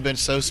 Things have been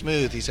so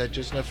smooth. He's had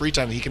just enough free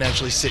time that he can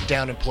actually sit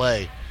down and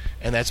play,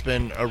 and that's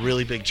been a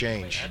really big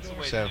change.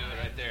 So.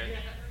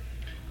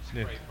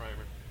 Yeah.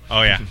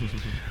 Oh yeah.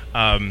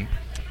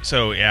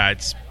 So yeah,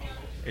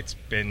 it's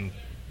been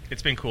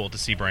cool to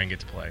see Brian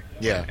get to play.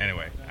 Yeah.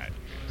 Anyway,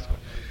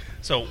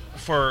 so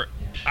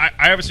I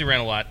obviously ran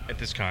a lot at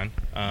this con.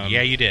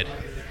 Yeah, you did.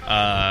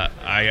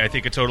 I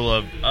think a total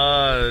of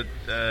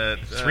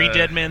 3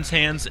 Dead Man's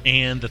Hands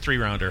and the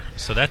 3-rounder.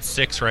 So that's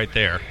 6 right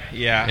there.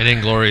 Yeah. And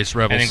Inglorious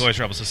Rebels.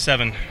 So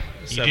 7.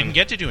 You didn't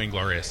get to do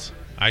Inglorious.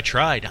 I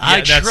tried.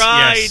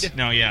 Yes.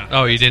 No, yeah.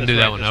 Oh, you didn't do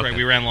that one. That's Okay. right.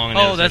 We ran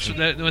long.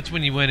 That's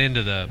when you went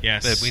into the.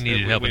 Yes. That we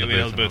needed help in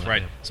the booth.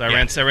 Right. So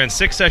I ran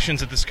 6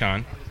 sessions at this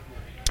con.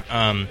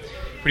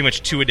 Pretty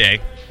much 2 a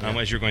day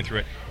as you're going through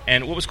it.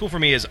 And what was cool for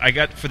me is I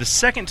got, for the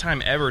second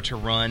time ever, to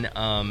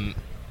run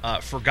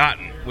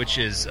Forgotten, which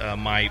is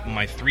my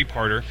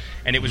 3-parter,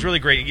 and it was really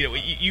great.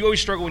 You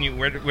always struggle when you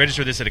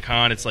register this at a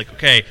con. It's like,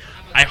 okay,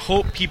 I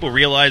hope people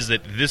realize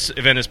that this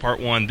event is part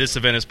 1, this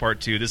event is part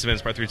 2, this event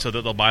is part 3, so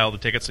that they'll buy all the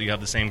tickets, so you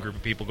have the same group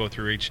of people go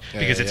through each,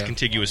 because it's a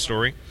contiguous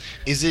story.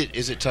 Is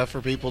it tough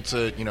for people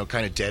to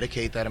kind of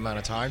dedicate that amount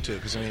of time to it?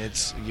 Because I mean,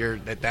 you're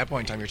at that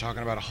point in time, you're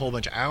talking about a whole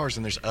bunch of hours,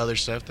 and there's other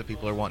stuff that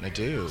people are wanting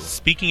to do.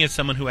 Speaking as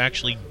someone who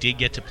actually did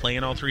get to play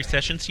in all 3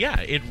 sessions, yeah,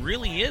 it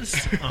really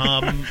is.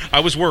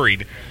 I was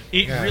worried.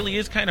 It really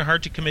is kind of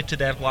hard to commit to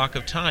that block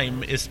of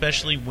time,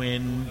 especially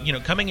when,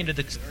 coming into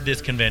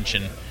this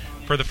convention,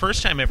 for the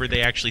first time ever,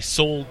 they actually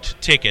sold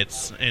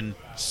tickets to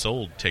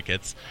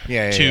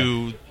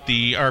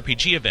the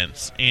RPG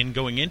events. And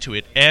going into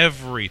it,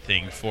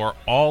 everything for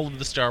all of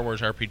the Star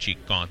Wars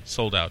RPG gone,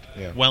 sold out,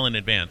 well in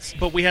advance.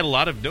 But we had a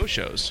lot of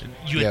no-shows.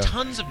 You had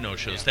tons of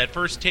no-shows. That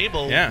first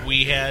table,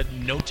 we had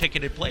no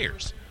ticketed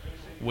players.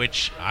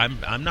 Which I'm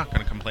not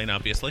going to complain,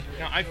 obviously.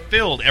 Now, I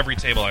filled every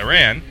table I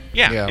ran.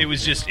 Yeah. It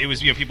was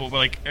people were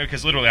like,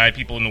 because literally I had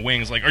people in the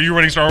wings like, are you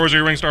running Star Wars? Are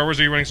you running Star Wars?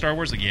 Are you running Star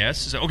Wars? Like, yes.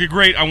 So, okay,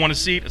 great. I want a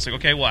seat. It's like,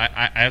 okay, well,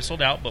 I have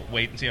sold out, but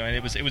wait and see. And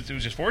it was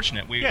just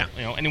fortunate.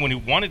 Anyone who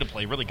wanted to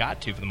play really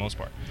got to for the most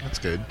part. That's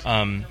good.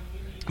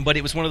 But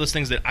it was one of those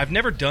things that I've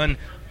never done.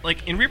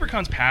 Like in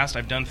Reapercon's past,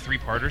 I've done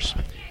 3-parters,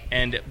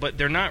 but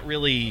they're not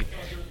really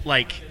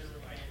like.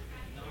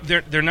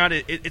 They're not.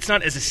 It's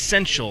not as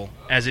essential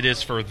as it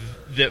is for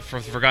the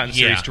Forgotten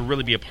series to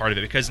really be a part of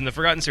it, because in the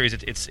Forgotten series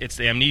it's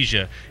the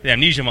amnesia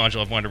module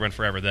I've wanted to run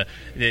forever.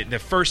 The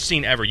first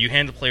scene ever, you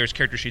hand the players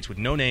character sheets with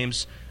no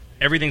names,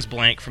 everything's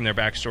blank from their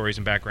backstories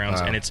and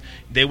backgrounds, and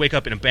they wake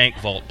up in a bank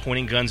vault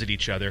pointing guns at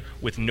each other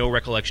with no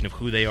recollection of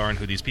who they are and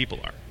who these people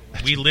are.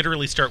 We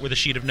literally start with a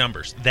sheet of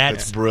numbers.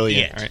 That's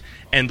brilliant. It. Right.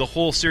 And the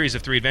whole series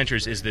of 3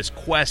 adventures is this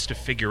quest to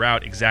figure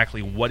out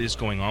exactly what is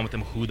going on with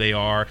them, who they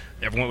are.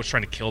 Everyone was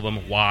trying to kill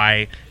them,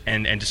 why,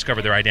 and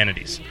discover their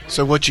identities.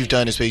 So what you've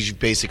done is you've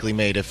basically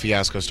made a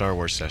Fiasco Star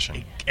Wars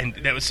session. And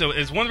that was so.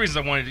 It's one of the reasons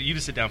I wanted you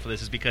to sit down for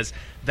this is because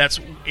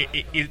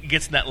it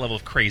gets to that level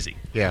of crazy.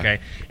 Yeah.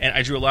 Okay. And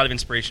I drew a lot of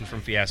inspiration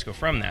from Fiasco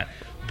from that.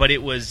 But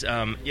it was,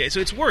 so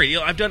it's worried.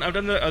 I've done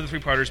the other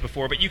 3-parters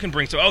before, but you can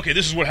bring okay,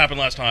 this is what happened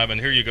last time, and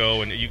here you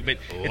go, and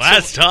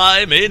last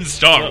time in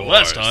Star Wars.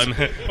 Last time,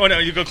 oh no,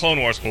 you go Clone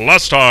Wars.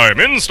 Last time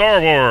in Star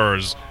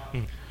Wars,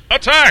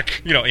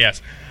 attack.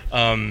 Yes.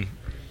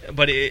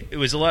 But it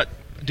was a lot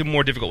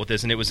more difficult with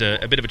this, and it was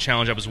a bit of a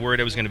challenge. I was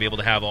worried I was going to be able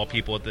to have all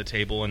people at the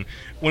table, and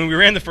when we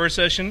ran the first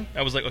session,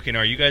 I was like, okay, now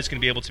are you guys going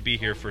to be able to be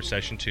here for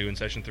session 2 and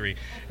session 3?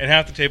 And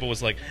half the table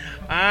was like,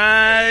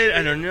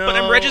 I don't know, but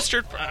I'm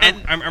registered.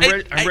 I'm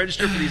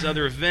registered for these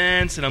other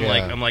events, and I'm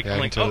like,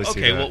 totally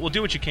okay, well, we'll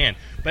do what you can.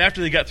 But after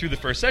they got through the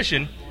first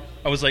session,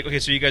 I was like, okay,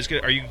 so are you guys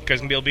gonna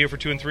be able to be here for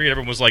 2 and 3? And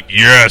everyone was like,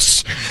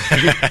 yes.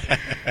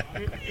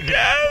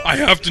 I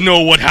have to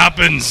know what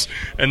happens,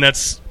 and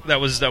that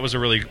was a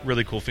really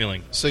really cool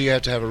feeling. So you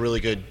have to have a really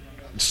good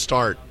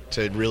start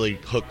to really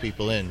hook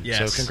people in.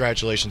 Yes. So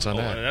congratulations on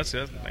that. That's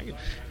thank you.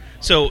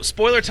 So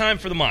spoiler time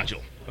for the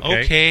module.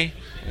 Okay.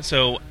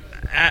 So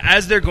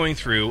as they're going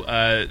through,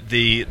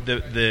 the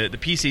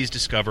PCs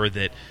discover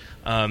that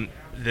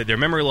their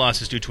memory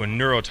loss is due to a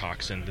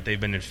neurotoxin that they've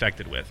been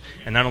infected with,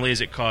 and not only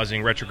is it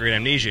causing retrograde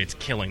amnesia, it's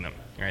killing them.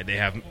 Right? They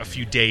have a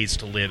few days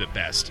to live at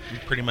best.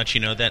 Pretty much,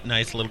 that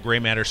nice little gray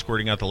matter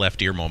squirting out the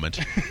left ear moment.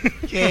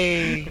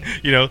 Yay!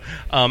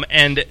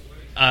 And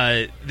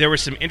there were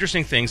some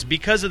interesting things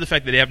because of the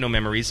fact that they have no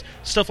memories.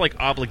 Stuff like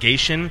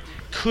obligation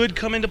could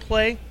come into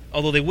play,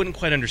 although they wouldn't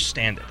quite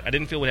understand it. I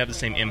didn't feel it would have the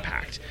same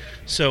impact.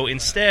 So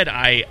instead,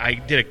 I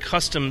did a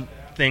custom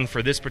thing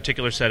for this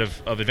particular set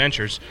of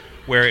adventures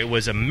where it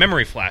was a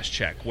memory flash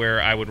check,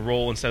 where I would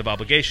roll instead of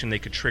obligation, they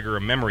could trigger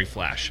a memory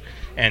flash,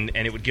 and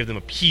it would give them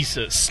a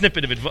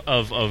snippet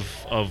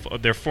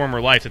of their former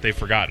life that they've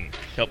forgotten to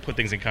help put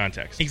things in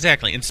context.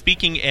 Exactly, and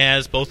speaking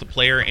as both a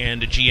player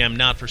and a GM,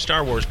 not for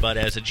Star Wars, but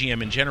as a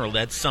GM in general,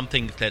 that's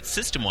something that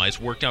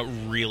system-wise worked out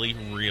really,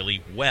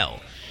 really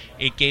well.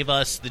 It gave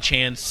us the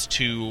chance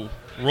to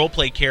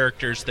roleplay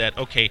characters that,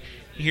 okay,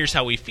 here's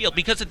how we feel.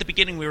 Because at the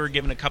beginning we were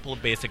given a couple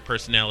of basic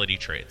personality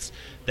traits.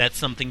 That's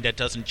something that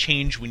doesn't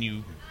change when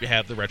you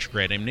have the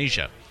retrograde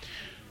amnesia.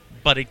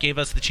 But it gave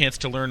us the chance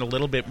to learn a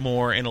little bit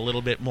more and a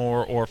little bit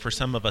more, or for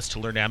some of us to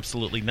learn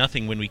absolutely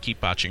nothing when we keep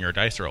botching our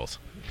dice rolls.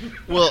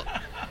 Well,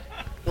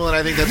 and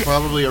I think that's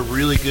probably a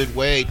really good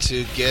way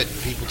to get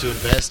people to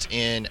invest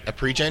in a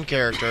pre-gen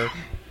character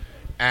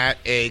at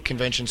a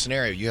convention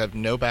scenario. You have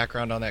no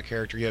background on that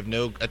character. You have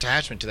no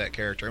attachment to that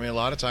character. I mean, a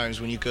lot of times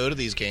when you go to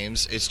these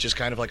games, it's just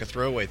kind of like a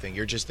throwaway thing.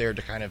 You're just there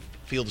to kind of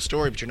feel the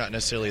story, but you're not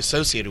necessarily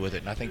associated with it.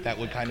 And I think that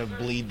would kind of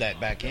bleed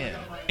that back in.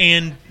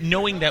 And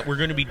knowing that we're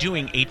going to be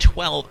doing a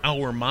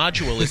 12-hour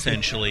module,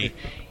 essentially,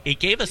 it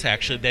gave us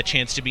actually that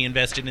chance to be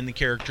invested in the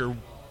character,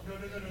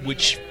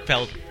 which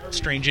felt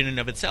strange in and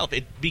of itself.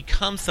 It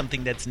becomes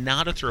something that's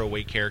not a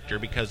throwaway character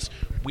because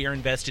we are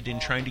invested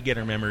in trying to get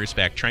our memories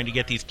back, trying to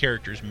get these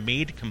characters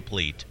made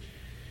complete,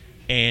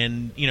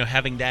 and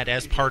having that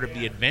as part of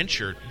the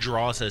adventure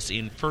draws us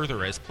in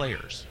further as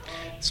players.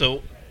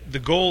 So the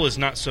goal is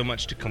not so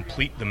much to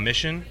complete the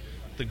mission.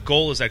 The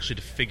goal is actually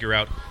to figure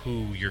out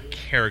who your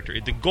character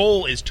is. The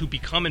goal is to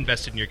become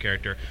invested in your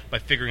character by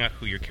figuring out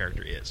who your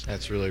character is.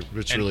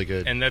 Really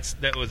good. And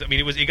that was. I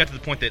mean, it got to the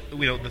point that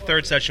the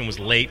third session was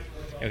late.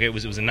 Okay, it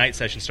was a night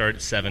session, started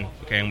at 7.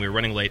 Okay, and we were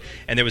running late.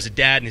 And there was a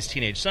dad and his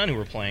teenage son who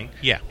were playing.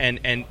 Yeah.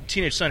 And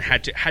teenage son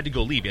had to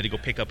go leave. He had to go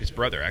pick up his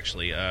brother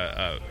actually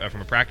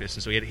from a practice,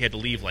 and so he had to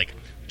leave like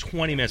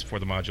 20 minutes before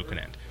the module could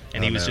end.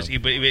 And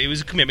it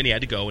was a commitment. He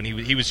had to go, and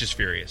he was just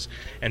furious.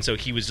 And so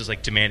he was just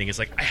like demanding. He's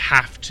like, I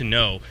have to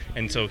know.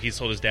 And so he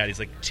told his dad, he's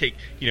like,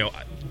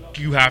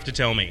 you have to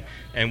tell me.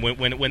 And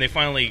when they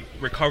finally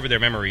recover their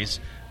memories,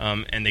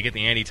 and they get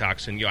the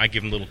antitoxin, I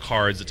give them little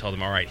cards that tell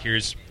them, all right,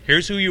 here's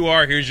who you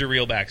are, here's your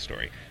real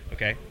backstory.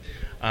 Okay.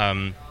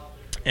 And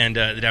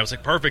the dad was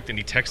like, perfect, and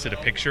he texted a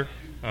picture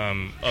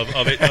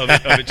of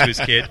it to his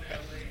kid,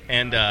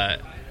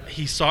 and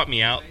he sought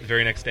me out the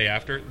very next day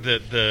after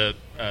the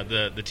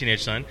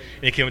teenage son,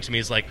 and he came up to me.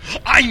 He's like,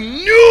 "I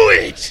knew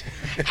it!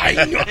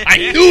 I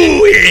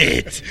knew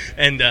it!"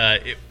 And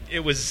it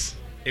was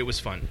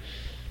fun.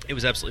 It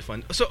was absolutely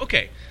fun. So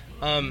okay.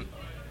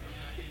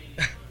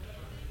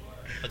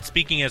 But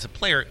speaking as a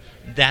player,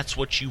 that's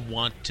what you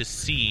want to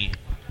see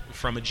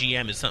from a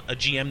GM, is a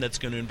GM that's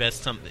going to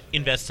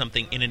invest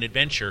something in an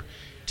adventure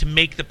to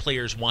make the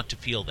players want to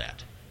feel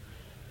that.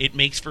 It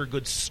makes for a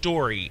good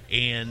story,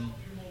 and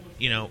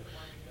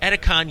at a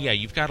con,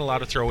 you've got a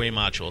lot of throwaway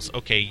modules.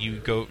 Okay, you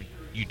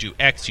do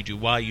X, you do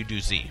Y, you do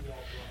Z.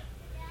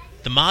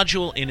 The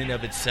module in and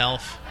of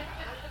itself,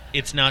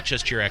 it's not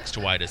just your X to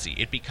Y to Z.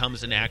 It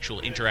becomes an actual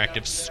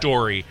interactive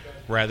story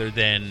rather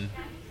than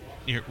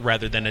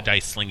a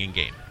dice slinging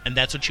game, and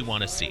that's what you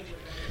want to see.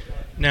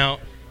 Now,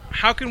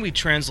 how can we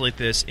translate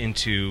this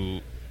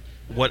into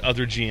what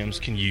other GMs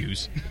can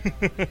use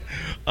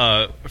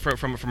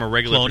from a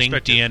regular cloning,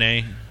 perspective?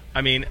 DNA.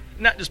 I mean,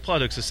 not just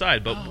politics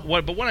aside, but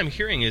what I'm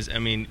hearing is, I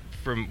mean,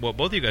 from what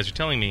both of you guys are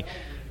telling me,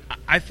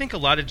 I think a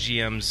lot of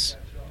GMs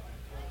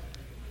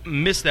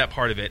miss that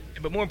part of it.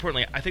 But more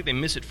importantly, I think they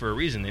miss it for a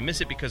reason. They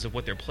miss it because of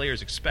what their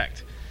players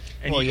expect.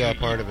 And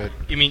part of it.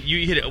 I mean,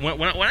 you hit it.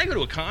 When I go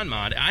to a con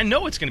mod, I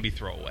know it's going to be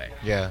throwaway.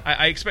 Yeah.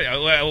 I expect.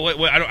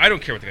 I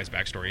don't care what the guy's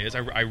backstory is.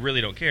 I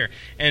really don't care.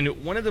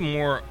 And one of the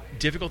more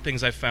difficult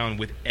things I've found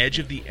with Edge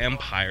of the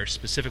Empire,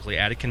 specifically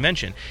at a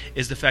convention,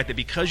 is the fact that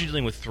because you're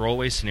dealing with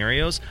throwaway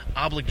scenarios,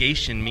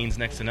 obligation means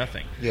next to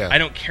nothing. Yeah. I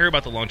don't care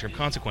about the long-term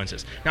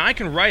consequences. Now, I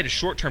can write a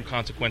short-term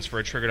consequence for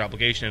a triggered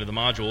obligation into the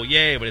module.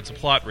 Yay, but it's a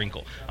plot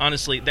wrinkle.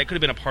 Honestly, that could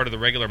have been a part of the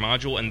regular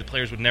module, and the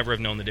players would never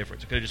have known the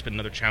difference. It could have just been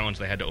another challenge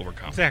they had to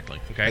overcome. Exactly.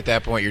 Exactly. Okay. At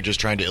that point, you're just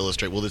trying to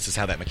illustrate, well, this is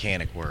how that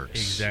mechanic works.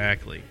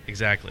 Exactly.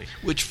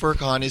 Which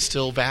Furcon is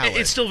still valid.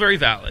 It's still very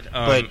valid.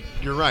 But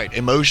you're right.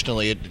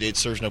 Emotionally, it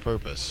serves no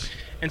purpose.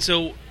 And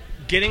so,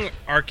 getting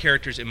our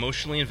characters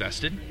emotionally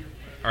invested,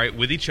 all right,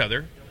 with each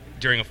other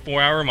during a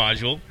 4-hour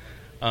module.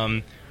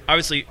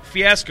 Obviously,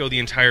 Fiasco, the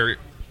entire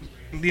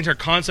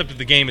concept of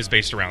the game is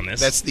based around this.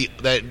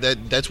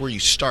 That's where you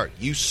start.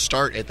 You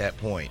start at that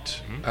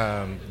point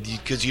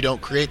because you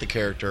don't create the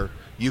character,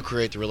 you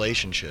create the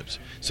relationships.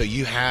 So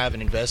you have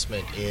an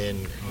investment in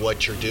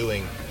what you're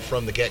doing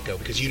from the get-go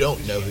because you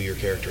don't know who your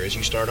character is.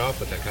 You start off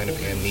with that kind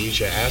of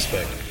amnesia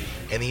aspect,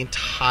 and the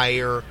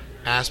entire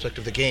aspect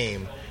of the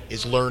game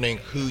is learning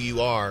who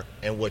you are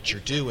and what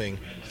you're doing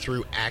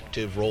through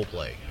active role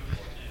play.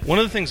 One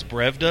of the things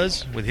Brev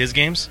does with his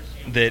games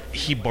that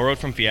he borrowed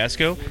from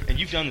Fiasco, and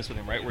you've done this with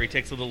him, right? Where he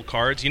takes the little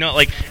cards,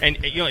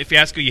 at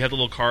Fiasco you have the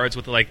little cards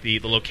with the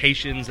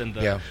locations and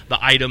the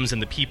items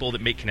and the people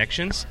that make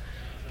connections.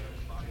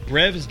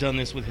 Brev has done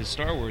this with his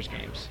Star Wars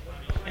games.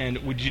 And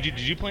did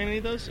you play any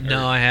of those?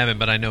 No, I haven't,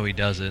 but I know he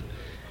does it.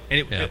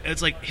 And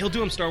it's like he'll do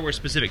them Star Wars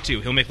specific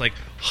too. He'll make like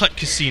Hut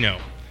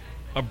Casino,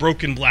 a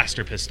broken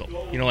blaster pistol,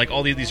 like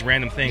all these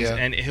random things,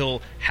 and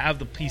he'll have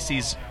the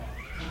PCs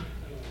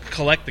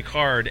collect the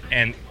card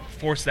and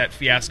force that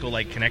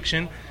Fiasco-like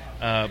connection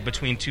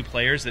between two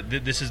players. That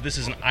this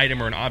is an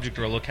item or an object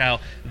or a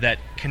locale that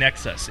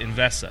connects us,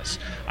 invests us.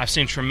 I've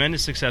seen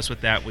tremendous success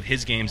with that with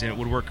his games, and it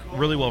would work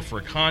really well for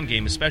a con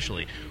game,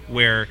 especially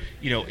where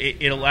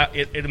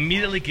it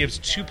immediately gives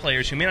two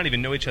players who may not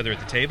even know each other at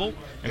the table.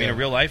 I mean, in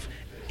real life,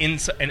 an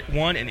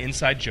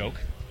inside joke,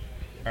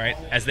 all right,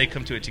 as they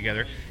come to it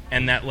together,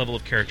 and that level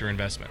of character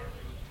investment.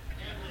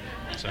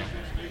 So.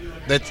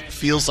 That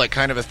feels like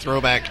kind of a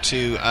throwback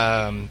to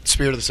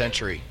Spirit of the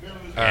Century.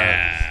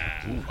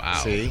 Ooh,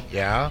 wow. See?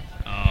 Yeah.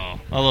 Oh,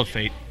 I love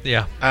Fate.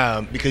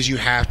 Yeah. Because you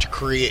have to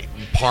create,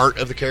 part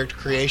of the character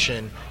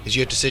creation is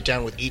you have to sit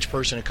down with each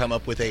person and come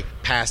up with a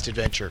past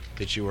adventure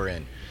that you were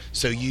in.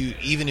 So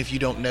even if you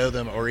don't know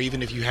them, or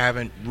even if you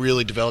haven't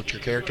really developed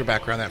your character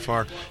background that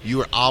far,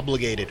 you are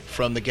obligated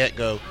from the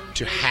get-go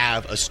to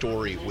have a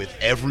story with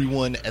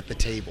everyone at the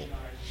table.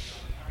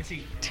 I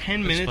see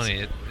 10 minutes.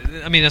 Funny.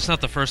 That's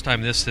not the first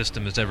time this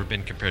system has ever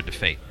been compared to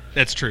Fate.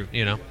 That's true.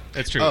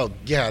 That's true. Oh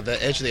yeah,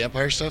 the Edge of the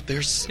Empire stuff.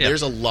 There's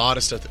a lot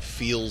of stuff that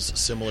feels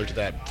similar to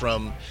that.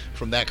 From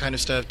that kind of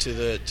stuff to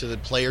the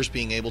players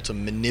being able to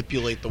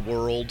manipulate the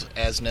world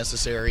as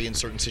necessary in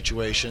certain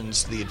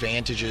situations, the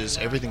advantages,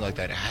 everything like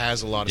that. It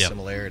has a lot of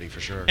similarity for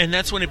sure. And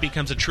that's when it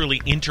becomes a truly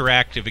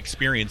interactive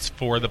experience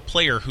for the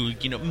player who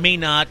may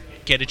not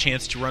get a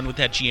chance to run with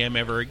that GM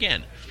ever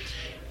again.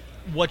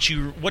 What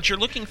you're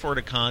looking for at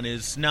a con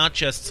is not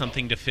just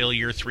something to fill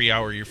your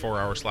 3-hour, your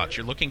 4-hour slots.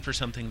 You're looking for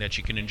something that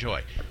you can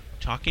enjoy.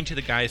 Talking to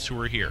the guys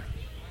who are here,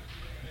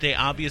 they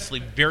obviously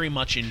very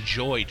much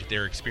enjoyed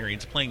their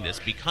experience playing this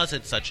because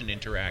it's such an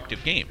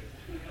interactive game.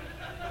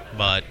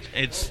 But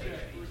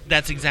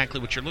that's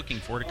exactly what you're looking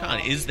for at a con,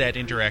 is that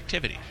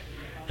interactivity.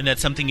 And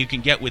that's something you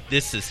can get with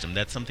this system.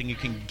 That's something you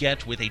can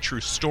get with a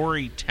true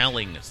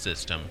storytelling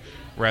system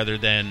rather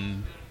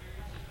than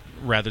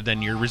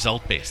your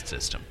result-based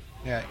system.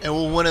 Yeah,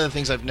 and one of the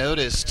things I've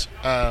noticed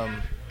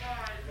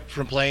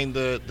from playing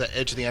the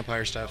Edge of the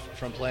Empire stuff,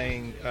 from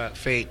playing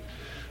Fate,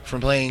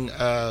 from playing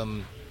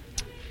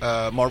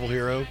Marvel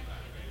Heroic,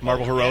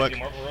 Marvel Heroic,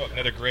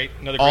 another great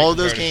all of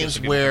those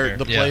games where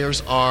the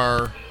players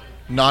are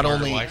not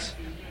only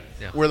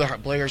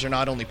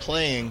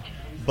playing,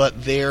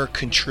 but they're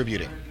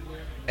contributing.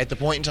 At the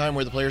point in time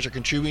where the players are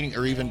contributing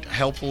or even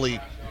helpfully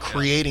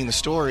creating the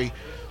story,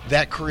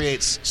 that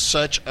creates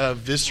such a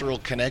visceral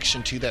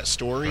connection to that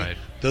story. Right.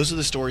 Those are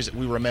the stories that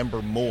we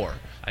remember more.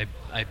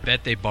 I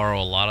bet they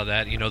borrow a lot of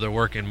that.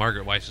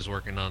 Margaret Weiss is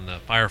working on the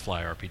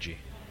Firefly RPG.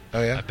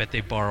 Oh, yeah? I bet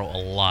they borrow a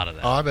lot of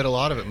that. Oh, I bet a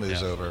lot of it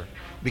moves over.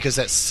 Because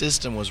that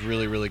system was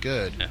really, really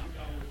good.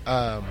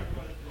 Yeah.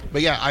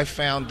 But yeah, I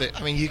found that,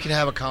 you can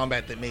have a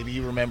combat that maybe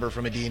you remember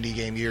from a D&D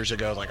game years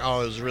ago, like,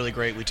 oh, it was really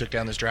great, we took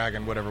down this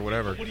dragon, whatever. What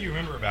do you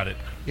remember about it?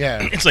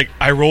 Yeah. It's like,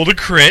 I rolled a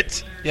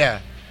crit.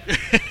 Yeah.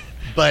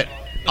 But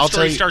the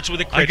story starts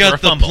with a crit. I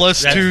got the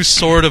 +2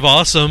 sword of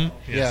awesome.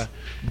 Yes. Yeah.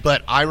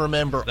 But I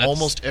remember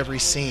almost every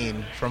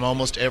scene from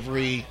almost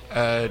every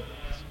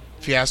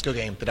Fiasco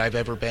game that I've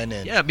ever been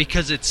in. Yeah,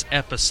 because it's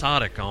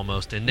episodic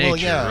almost in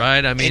nature,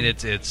 right?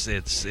 It's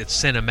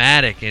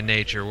cinematic in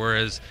nature,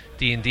 whereas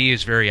D&D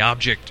is very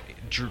object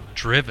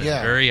driven,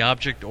 very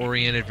object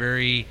oriented,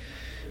 very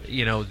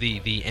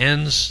the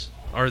ends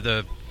are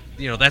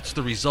that's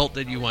the result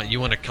that you want. You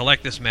want to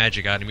collect this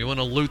magic item, you want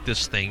to loot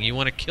this thing, you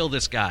want to kill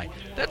this guy.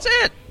 That's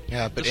it.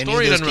 Yeah, but the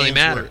story doesn't really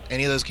matter.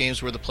 Any of those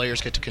games where the players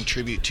get to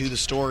contribute to the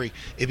story,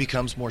 it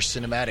becomes more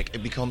cinematic.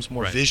 It becomes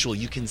more visual.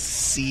 You can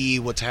see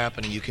what's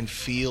happening. You can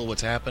feel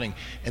what's happening.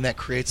 And that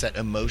creates that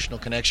emotional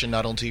connection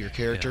not only to your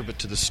character, but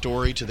to the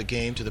story, to the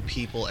game, to the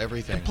people,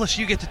 everything. And plus,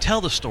 you get to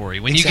tell the story.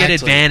 When you get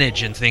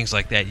advantage and things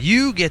like that,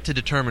 you get to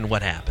determine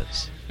what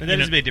happens. And that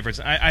is a big difference.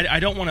 I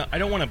don't want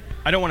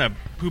to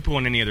poo-poo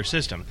on any other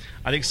system.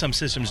 I think some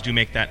systems do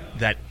make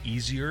that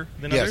easier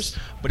than others.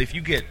 But if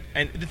you get,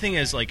 and the thing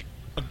is, like,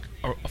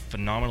 a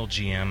phenomenal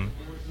GM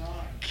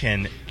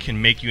can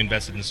make you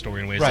invested in the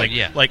story in ways like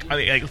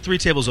 3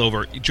 tables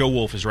over. Joe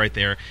Wolf is right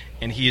there,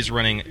 and he is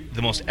running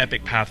the most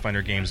epic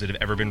Pathfinder games that have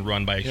ever been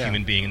run by a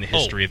human being in the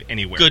history of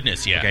anywhere.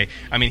 Goodness, yeah. Okay,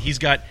 I mean he's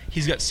got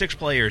 6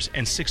 players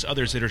and 6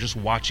 others that are just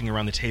watching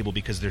around the table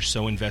because they're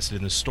so invested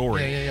in the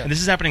story. And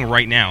this is happening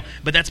right now,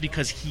 but that's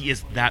because he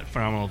is that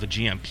phenomenal of a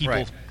GM.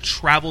 People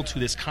travel to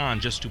this con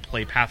just to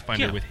play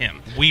Pathfinder with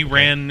him. We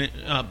ran.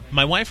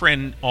 My wife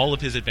ran all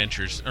of his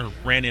adventures, or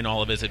ran in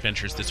all of his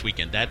adventures this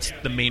weekend. That's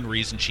the main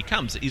reason she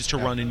comes, is to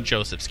run in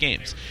Joseph's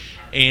games.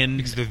 And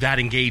because they're that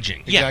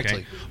engaging. Yeah,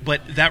 exactly. Okay?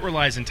 But that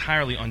relies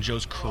entirely on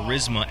Joe's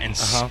charisma and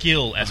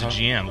skill as a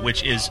GM,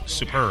 which is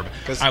superb.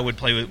 I would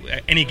play with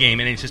any game,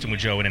 any system with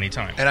Joe at any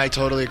time. And I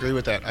totally agree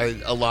with that.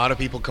 A lot of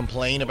people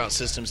complain about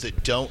systems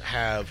that don't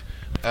have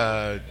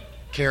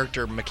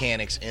character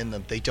mechanics in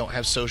them. They don't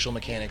have social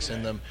mechanics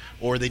in them,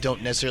 or they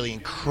don't necessarily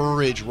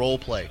encourage role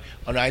play.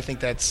 And I think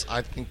that's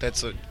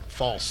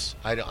false.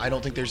 I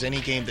don't think there's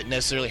any game that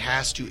necessarily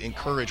has to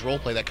encourage role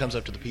play. That comes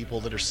up to the people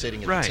that are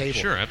sitting at the table.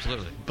 Sure,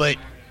 absolutely. But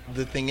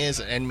the thing is,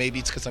 and maybe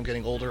it's because I'm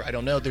getting older, I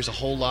don't know, there's a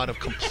whole lot of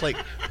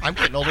I'm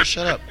getting older,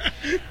 shut up.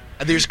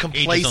 There's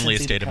complacency. Age is only a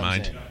state of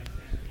mind.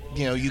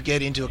 You know, you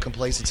get into a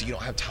complacency. You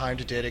don't have time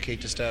to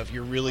dedicate to stuff.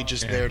 You're really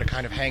just there to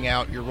kind of hang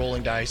out. You're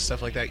rolling dice,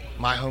 stuff like that.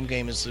 My home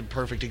game is a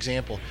perfect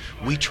example.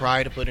 We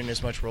try to put in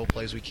as much role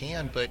play as we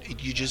can, but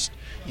you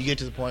get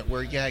to the point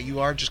where, you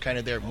are just kind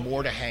of there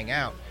more to hang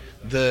out.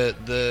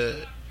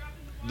 The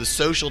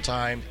social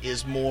time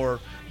is more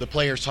the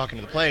players talking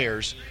to the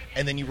players,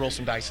 and then you roll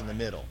some dice in the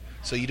middle.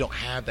 So you don't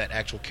have that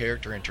actual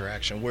character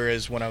interaction.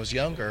 Whereas when I was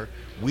younger,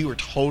 we were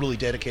totally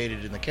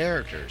dedicated in the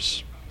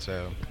characters.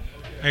 So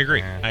I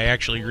agree. I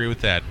actually agree with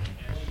that.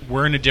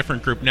 We're in a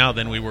different group now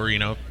than we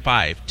were,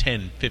 5,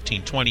 10,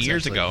 15, 20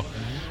 years ago.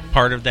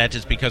 Part of that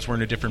is because we're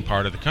in a different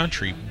part of the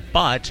country,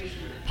 but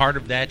part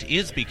of that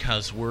is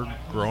because we're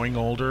growing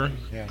older,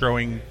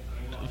 growing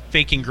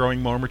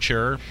more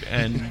mature,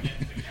 and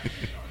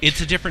it's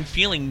a different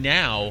feeling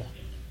now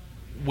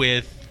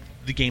with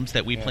the games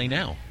that we play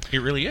now.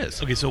 It really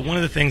is. Okay, so one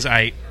of the things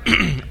we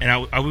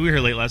were here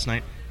late last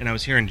night, and I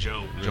was hearing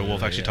Joe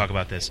Wolf actually talk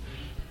about this.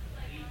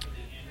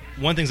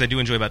 One of the things I do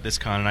enjoy about this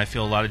con, and I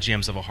feel a lot of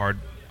GMs have a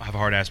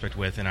hard aspect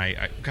with, and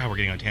God, we're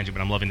getting on a tangent,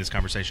 but I'm loving this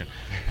conversation.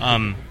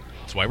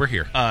 That's why we're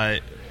here.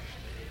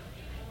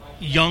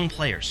 Young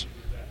players.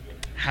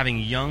 Having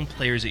young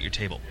players at your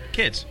table.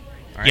 Kids.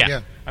 All right?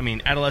 Yeah. I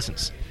mean,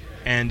 adolescents.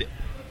 And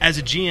as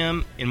a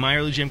GM, in my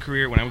early GM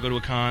career, when I would go to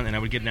a con and I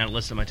would get an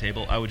adolescent at my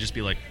table, I would just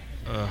be like,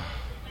 ugh.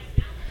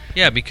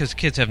 Yeah, because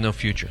kids have no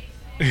future.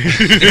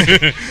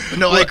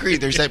 No, I agree.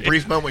 There's that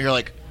brief moment where you're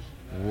like,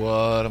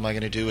 what am I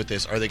going to do with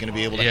this? Are they going to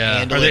be able to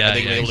handle it? Are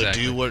they going to be able to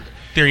do what?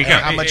 There you go.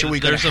 How much are we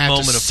going to have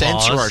to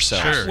censor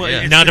ourselves? Sure,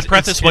 well, now, to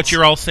preface what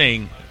you're all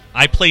saying,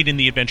 I played in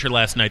the adventure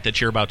last night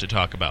that you're about to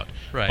talk about.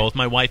 Right. Both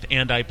my wife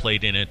and I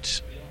played in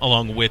it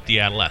along with the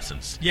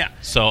adolescents. Yeah.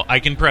 So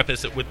I can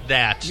preface it with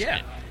that.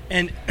 Yeah.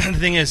 And the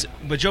thing is,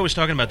 but Joe was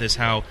talking about this,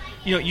 how,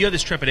 you have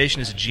this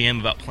trepidation as a GM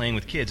about playing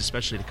with kids,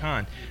 especially at a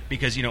con,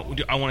 because,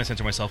 I want to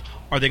censor myself.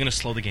 Are they going to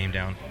slow the game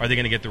down? Are they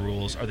going to get the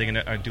rules? Are they going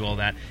to do all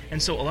that?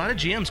 And so a lot of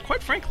GMs,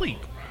 quite frankly,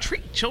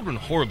 treat children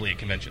horribly at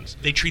conventions.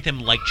 They treat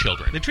them like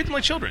children.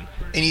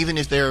 And even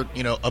if they're,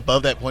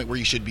 above that point where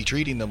you should be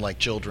treating them like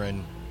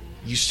children,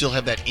 you still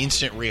have that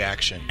instant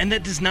reaction. And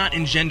that does not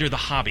engender the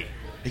hobby.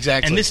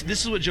 Exactly. And this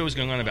is what Joe was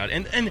going on about.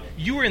 And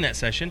you were in that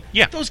session.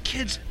 Yeah. Those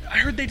kids, I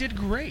heard they did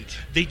great.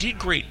 They did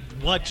great.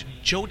 What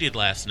Joe did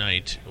last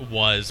night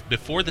was,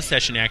 before the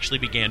session actually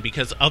began,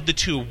 because of the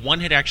two, one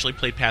had actually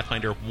played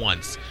Pathfinder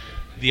once.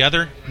 The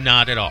other,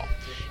 not at all.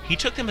 He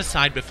took them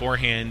aside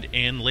beforehand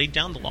and laid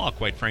down the law,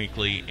 quite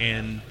frankly,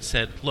 and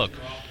said, look,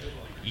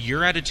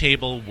 you're at a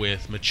table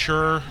with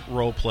mature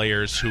role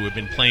players who have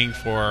been playing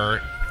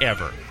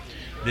forever.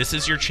 This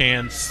is your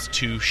chance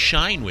to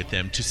shine with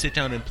them, to sit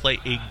down and play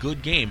a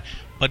good game.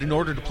 But in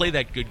order to play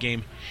that good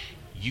game,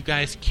 you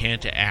guys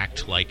can't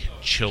act like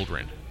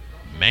children.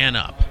 Man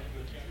up.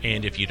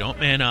 And if you don't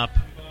man up,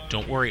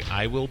 don't worry,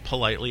 I will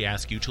politely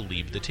ask you to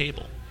leave the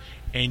table.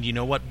 And you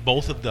know what?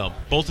 Both of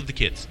the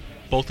kids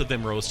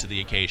rose to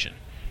the occasion.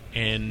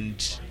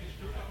 And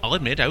I'll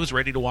admit, I was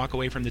ready to walk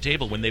away from the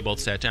table when they both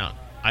sat down.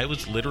 I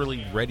was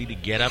literally ready to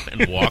get up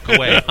and walk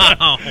away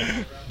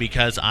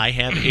because I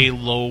have a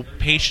low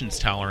patience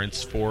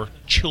tolerance for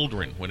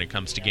children when it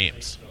comes to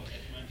games.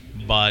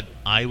 But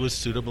I was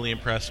suitably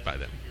impressed by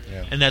them.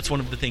 Yeah. And that's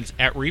one of the things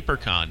at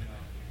Reapercon.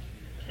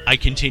 I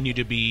continue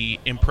to be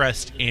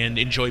impressed and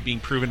enjoy being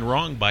proven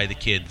wrong by the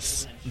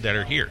kids that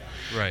are here.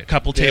 Right. A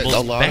couple tables a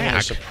lot back. of them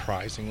are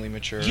surprisingly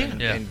mature. Yeah.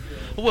 And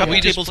Well,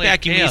 we tables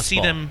back, you may Chaos see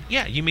Ball them.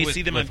 Yeah, you may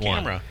see them on with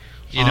one. camera.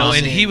 You know,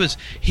 and he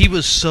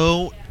was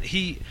so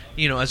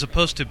as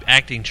opposed to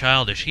acting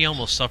childish, he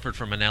almost suffered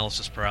from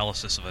analysis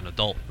paralysis of an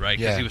adult, right?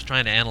 Because he was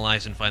trying to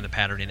analyze and find the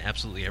pattern in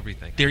absolutely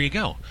everything. There you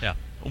go. Yeah.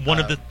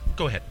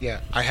 Go ahead.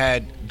 Yeah, I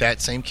had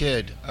that same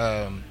kid.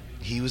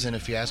 He was in a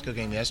fiasco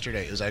game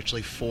yesterday. It was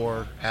actually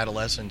 4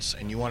 adolescents,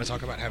 and you want to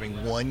talk about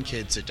having one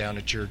kid sit down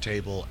at your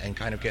table and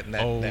kind of getting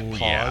that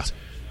pause. Yeah.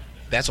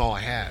 That's all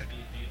I had.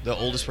 The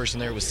oldest person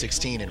there was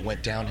 16 and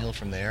went downhill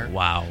from there.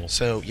 Wow.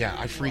 So, yeah,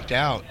 I freaked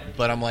out,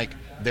 but I'm like,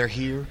 they're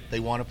here. They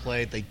want to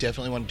play. They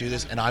definitely want to do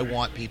this, and I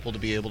want people to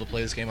be able to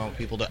play this game. I want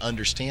people to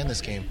understand this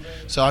game.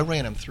 So I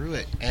ran them through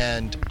it,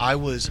 and I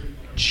was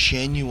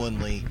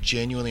genuinely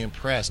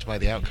impressed by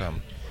the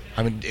outcome.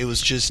 I mean, it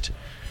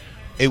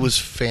was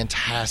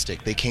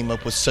fantastic. They came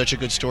up with such a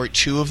good story.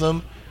 2 of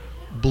them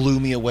blew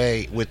me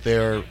away with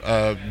their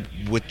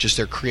with just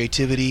their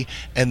creativity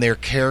and their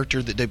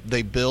character that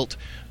they built.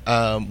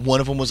 One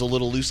of them was a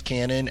little loose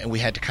cannon, and we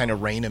had to kind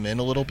of rein him in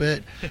a little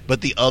bit.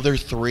 But the other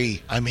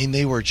 3, I mean,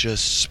 they were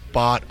just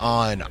spot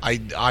on.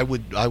 I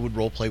would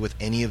role play with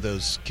any of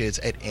those kids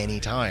at any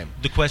time.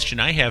 The question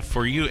I have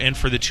for you and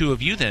for the 2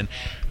 of you then,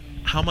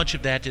 how much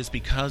of that is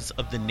because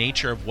of the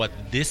nature of what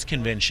this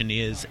convention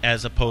is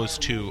as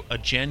opposed to a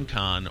Gen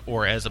Con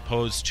or as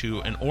opposed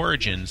to an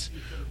Origins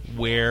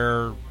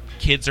where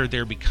kids are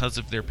there because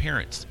of their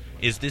parents?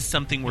 Is this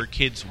something where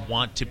kids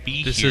want to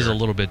be This here? is a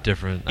little bit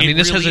different. I mean,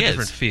 this really has a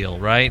different feel,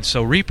 right?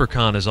 So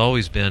Reapercon has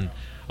always been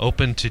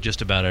open to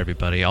just about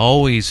everybody,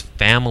 always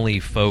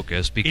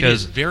family-focused.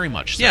 Because it is very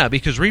much so. Yeah,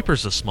 because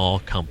Reaper's a small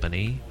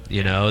company.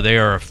 You know, they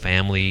are a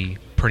family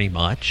pretty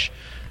much.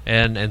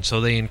 And so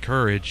they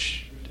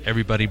encourage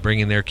everybody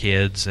bringing their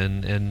kids.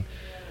 And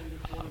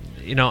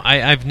you know,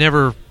 I've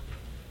never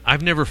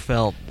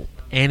felt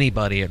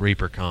anybody at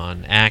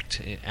Reapercon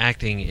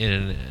acting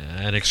in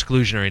an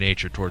exclusionary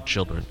nature toward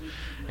children,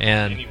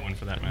 and anyone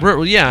for that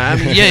matter. Yeah, I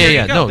mean,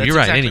 yeah. No, That's you're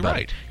right. Exactly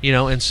Anybody, right. you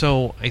know, and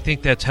so I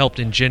think that's helped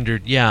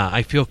engendered. Yeah,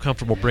 I feel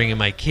comfortable bringing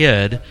my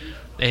kid,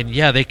 and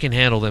yeah, they can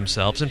handle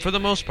themselves. And for the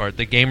most part,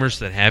 the gamers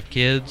that have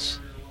kids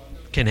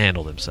can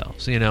handle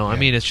themselves. You know, I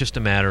mean, it's just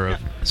a matter of.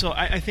 So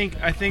I think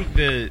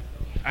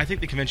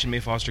the convention may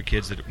foster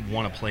kids that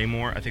want to play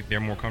more. I think they're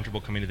more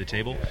comfortable coming to the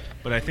table,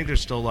 but I think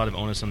there's still a lot of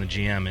onus on the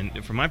GM.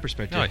 And from my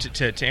perspective,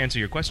 to answer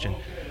your question,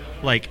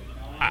 like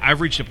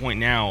I've reached a point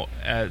now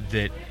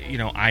that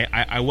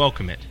I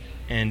welcome it,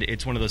 and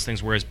it's one of those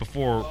things. Whereas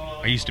before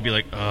I used to be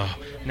like, ugh.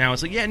 Now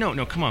it's like, yeah,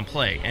 no, come on,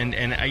 play. And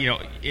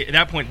at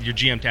that point, your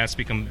GM task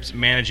becomes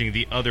managing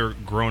the other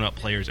grown-up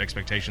players'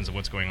 expectations of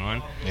what's going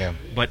on. Yeah.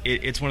 But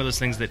it's one of those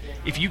things that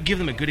if you give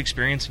them a good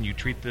experience and you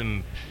treat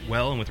them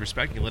well and with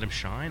respect and you let them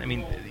shine, I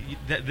mean,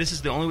 this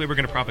is the only way we're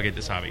going to propagate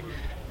this hobby,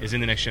 is in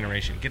the next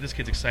generation. Get those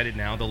kids excited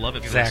now; they'll love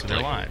it for the rest of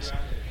their lives.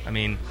 I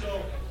mean,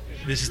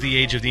 this is the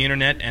age of the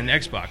internet and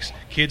Xbox.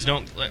 Kids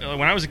don't.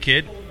 When I was a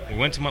kid, we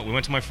went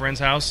to my friend's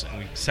house and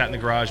we sat in the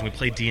garage and we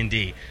played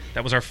D&D.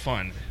 That was our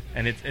fun.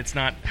 And it's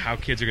not how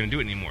kids are going to do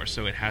it anymore,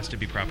 so it has to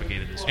be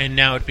propagated this way. And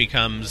now it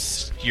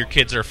becomes your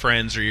kids are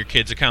friends or your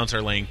kids' accounts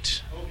are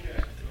linked.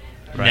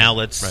 Right. Now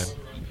let's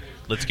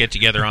get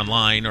together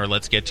online, or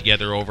let's get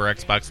together over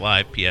Xbox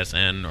Live,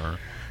 PSN, or...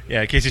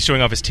 Yeah, Casey's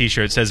showing off his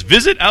T-shirt. It says,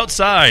 "Visit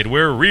outside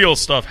where real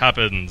stuff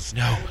happens."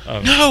 No.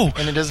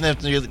 And it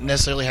doesn't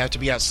necessarily have to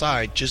be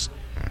outside, just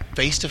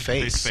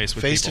face-to-face.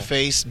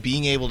 Face-to-face,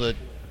 being able to,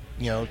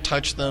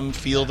 touch them,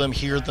 feel them,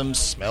 hear them,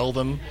 smell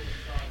them.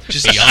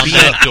 Just beyond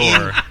that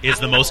door is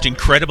the most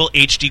incredible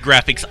HD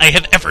graphics I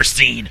have ever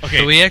seen. Okay.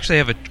 So we actually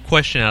have a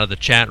question out of the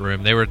chat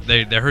room. They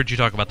heard you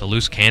talk about the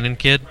loose cannon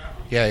kid.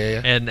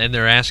 Yeah. And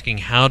they're asking,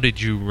 how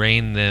did you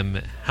rein them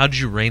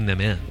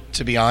in?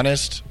 To be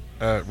honest,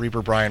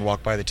 Reaper Brian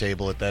walked by the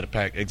table at that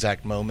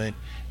exact moment,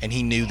 and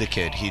he knew the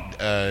kid.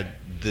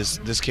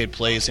 This kid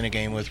plays in a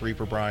game with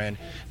Reaper Brian.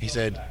 He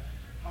said,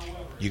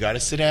 "You got to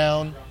sit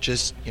down.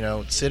 Just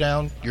sit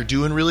down. You're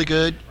doing really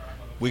good.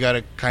 We got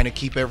to kind of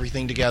keep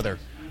everything together."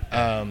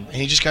 And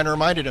he just kind of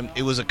reminded him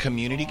it was a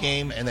community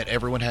game and that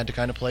everyone had to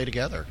kind of play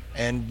together.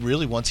 And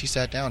really, once he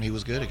sat down, he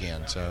was good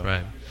again. So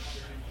right.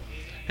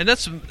 And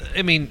that's,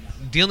 I mean,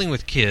 dealing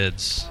with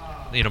kids.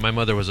 My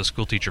mother was a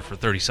school teacher for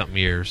 30-something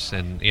years,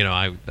 and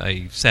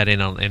I sat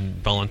in on and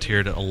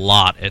volunteered a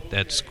lot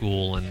at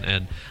school,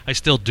 and I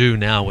still do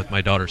now with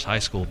my daughter's high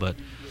school. But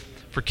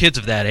for kids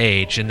of that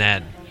age, in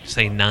that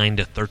say 9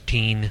 to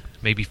 13,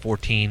 maybe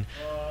 14.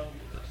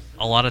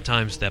 A lot of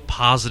times that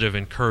positive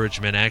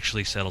encouragement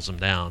actually settles them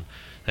down.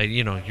 That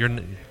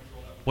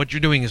what you're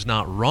doing is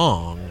not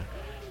wrong.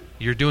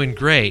 You're doing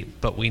great,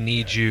 but we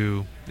need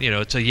you.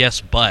 It's a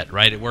yes, but,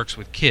 right? It works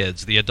with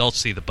kids. The adults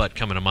see the but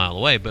coming a mile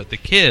away, but the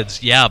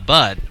kids, yeah,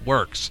 but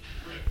works.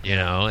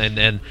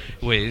 And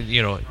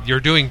you're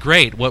doing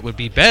great. What would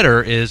be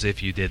better is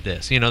if you did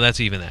this. That's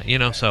even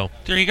that. So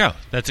there you go.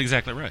 That's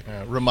exactly right.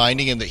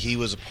 Reminding him that he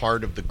was a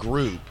part of the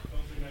group.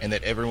 and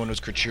that everyone was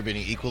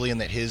contributing equally,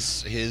 and that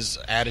his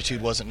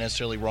attitude wasn't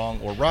necessarily wrong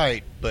or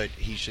right, but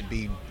he should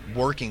be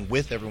working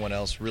with everyone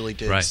else, really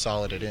did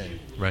solid it in.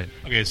 Right.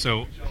 Okay, so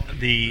one of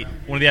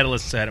the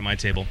adolescents I had at my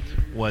table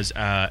was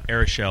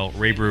Arachelle,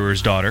 Ray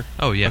Brewer's daughter.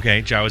 Oh, yeah.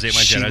 Okay, Jawas ate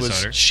my Jedi's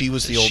daughter. She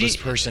was the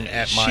oldest person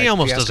at my She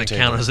almost fiesta doesn't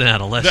table. count as an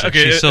adolescent.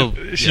 Okay,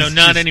 she's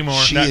not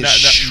anymore. She not, is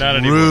not,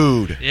 not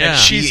shrewd. anymore. Yeah.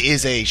 She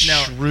is a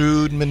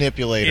shrewd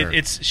manipulator.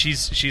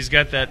 She's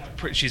got that.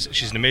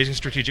 She's an amazing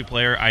strategic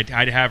player.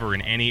 I'd have her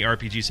in any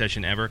RPG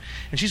session ever.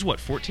 And she's what,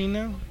 14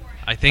 now?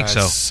 I think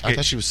so. I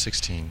thought she was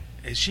 16.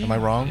 Is she? Am I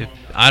wrong?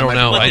 I don't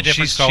know.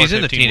 She's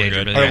in the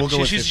teenager. All right, we'll go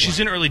with she's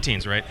in early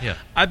teens, right? Yeah.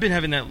 I've been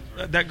having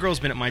that girl's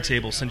been at my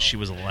table since she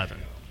was 11.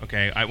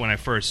 Okay, when I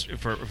first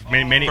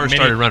many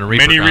started running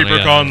many Reapercon,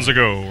 Reapercons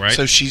ago, right?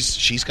 So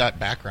she's got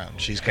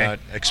background. She's got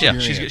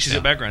experience. Yeah, she's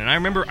got background. And I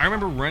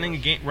remember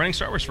running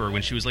Star Wars for her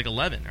when she was like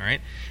 11. All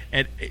right,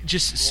 and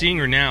just seeing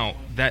her now,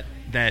 that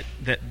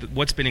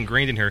what's been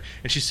ingrained in her,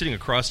 and she's sitting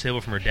across the table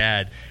from her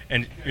dad,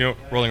 and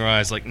rolling her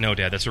eyes like, "No,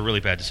 Dad, that's a really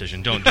bad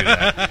decision. Don't do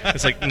that."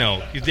 It's like,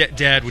 "No,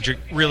 Dad, would your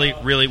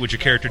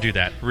character do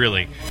that?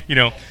 Really?"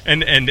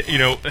 And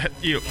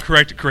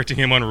correcting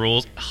him on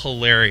rules,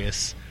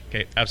 hilarious.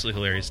 Okay, absolutely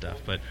hilarious stuff.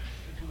 But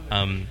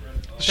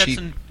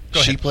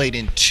she played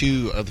in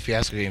 2 of the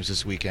Fiasco games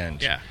this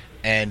weekend. Yeah,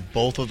 and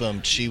both of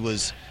them she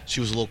was a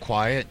little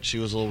quiet, she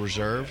was a little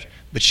reserved,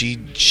 but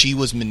she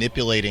was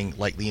manipulating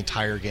like the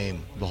entire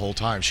game the whole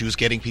time. She was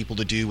getting people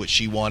to do what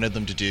she wanted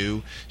them to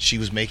do. She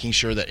was making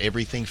sure that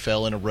everything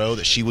fell in a row,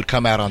 that she would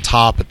come out on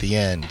top at the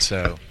end.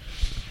 So,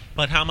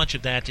 but how much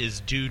of that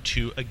is due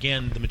to,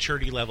 again, the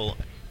maturity level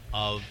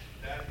of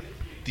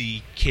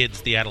the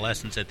kids, the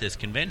adolescents at this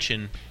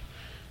convention?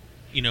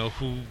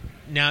 Who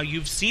now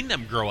you've seen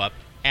them grow up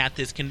at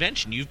this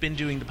convention. You've been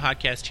doing the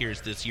podcast here. Is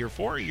this year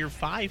 4 or year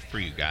 5 for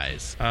you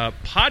guys?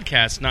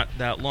 Podcast not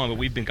that long,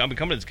 but I've been coming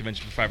to this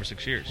convention for 5 or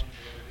 6 years.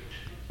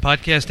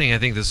 Podcasting, I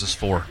think this is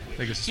 4. I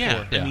think this is 4.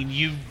 Yeah, I mean,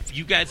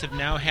 you guys have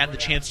now had the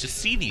chance to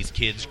see these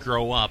kids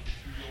grow up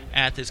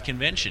at this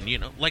convention.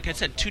 Like I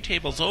said, 2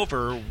 tables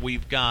over,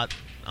 we've got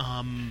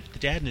the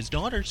dad and his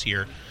daughters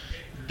here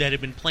that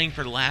have been playing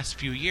for the last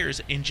few years,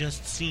 and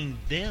just seeing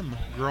them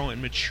grow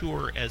and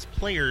mature as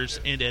players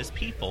and as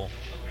people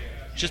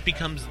just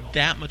becomes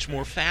that much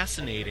more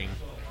fascinating.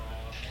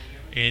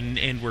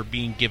 And we're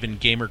being given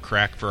gamer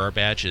crack for our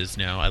badges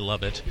now. I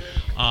love it.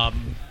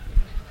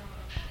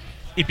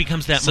 It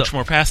becomes that much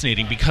more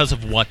fascinating because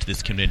of what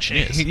this convention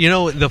is.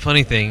 The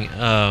funny thing,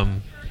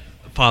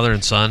 father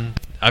and son,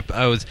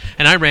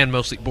 I ran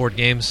mostly board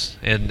games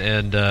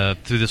and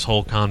through this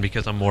whole con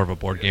because I'm more of a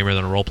board gamer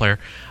than a role player,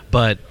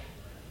 but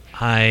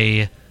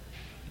I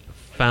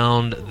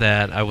found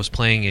that I was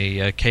playing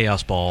a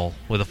Chaos Ball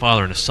with a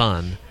father and a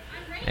son,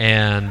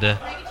 and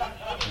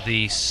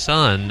the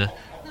son,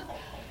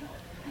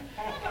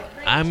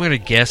 I'm going to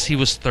guess he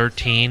was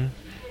 13,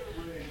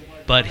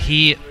 but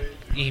he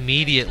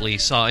immediately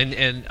saw,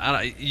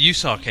 and you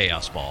saw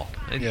Chaos Ball.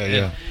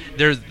 Yeah.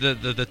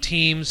 The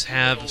teams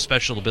have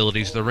special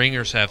abilities, the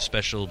ringers have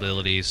special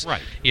abilities,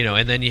 right?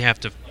 And then you have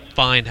to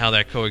find how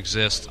that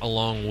coexists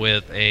along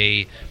with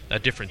a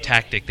different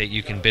tactic that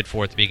you can bid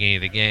for at the beginning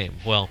of the game.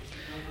 Well,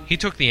 he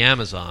took the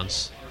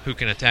Amazons, who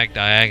can attack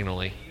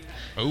diagonally.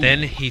 Ooh.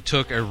 Then he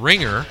took a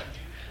ringer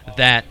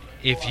that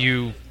if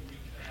you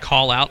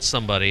call out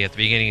somebody at the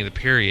beginning of the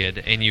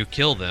period and you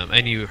kill them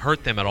and you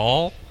hurt them at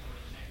all,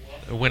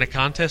 win a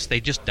contest, they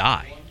just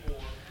die.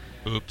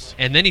 Oops.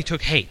 And then he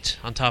took hate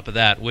on top of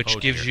that, which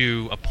gives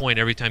you a point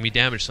every time you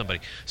damage somebody.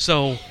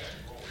 So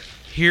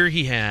here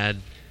he had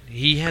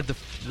the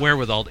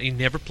wherewithal, he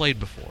never played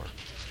before,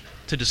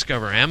 to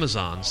discover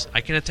Amazons.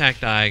 I can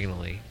attack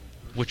diagonally,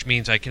 which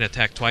means I can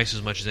attack twice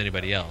as much as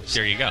anybody else.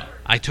 There you go.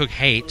 I took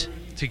hate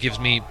to give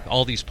me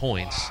all these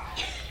points,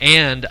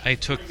 and I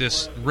took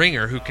this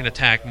ringer who can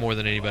attack more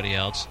than anybody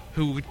else,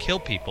 who would kill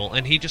people,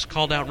 and he just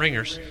called out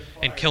ringers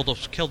and killed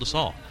us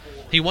all.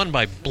 He won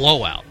by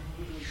blowout.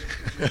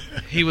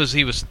 He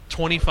was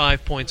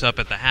 25 points up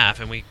at the half,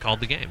 and we called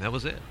the game. That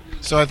was it.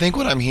 So I think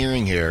what I'm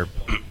hearing here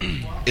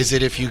is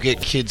that if you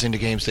get kids into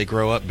games, they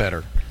grow up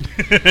better.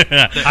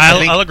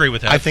 I'll agree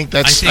with that. I think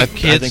that's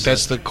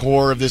the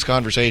core of this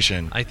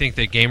conversation. I think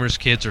that gamers'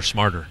 kids are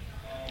smarter.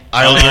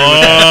 I agree with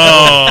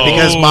that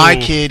because my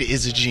kid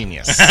is a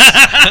genius,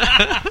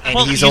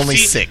 and he's only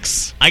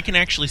 6. I can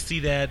actually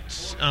see that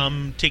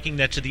taking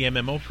that to the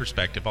MMO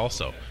perspective.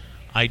 Also,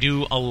 I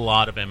do a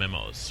lot of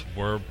MMOs.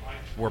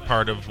 We're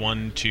part of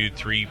 1, 2,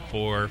 3,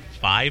 4,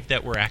 5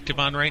 that we're active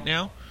on right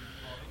now.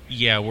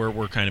 Yeah,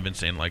 we're kind of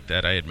insane like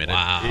that. I admit it.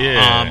 Wow.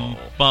 Yeah.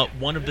 But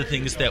one of the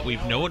things that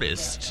we've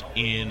noticed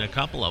in a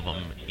couple of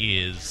them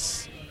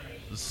is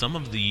some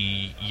of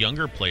the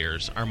younger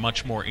players are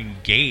much more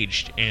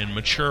engaged and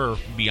mature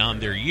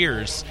beyond their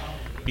years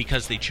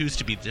because they choose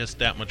to be just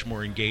that much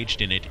more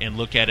engaged in it and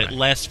look at it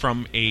less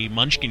from a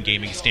Munchkin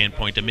gaming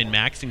standpoint, a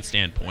min-maxing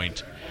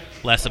standpoint,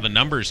 less of a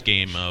numbers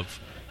game of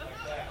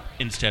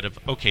instead of,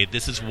 okay,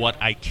 this is what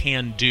I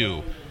can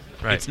do.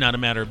 Right. It's not a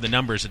matter of the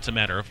numbers, it's a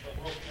matter of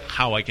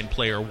how I can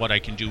play or what I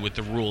can do with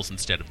the rules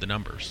instead of the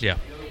numbers. Yeah,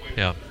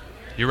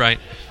 you're right.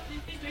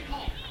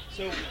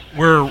 So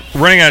we're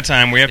running out of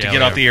time. We have to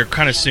get off the air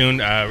kind of soon.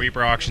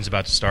 Reaper Auction's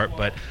about to start,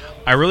 but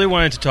I really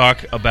wanted to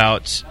talk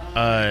about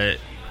a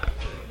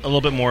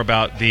little bit more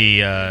about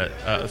the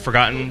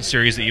Forgotten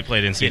series that you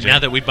played in CJ. Yeah, now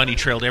that we've bunny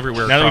trailed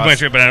everywhere. Now that we've bunny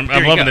trailed, but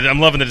I'm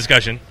loving the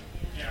discussion.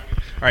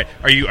 All right,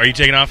 are you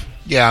taking off?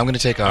 Yeah, I'm going to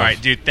take off. All right,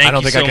 dude. Thank you so much. I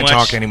don't think I can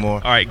talk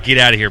anymore. All right, get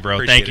out of here, bro.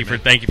 Appreciate Thank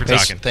you for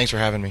talking. Thanks for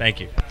having me.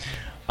 Thank you.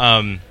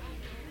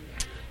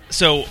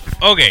 So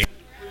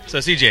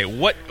CJ,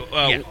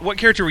 what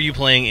character were you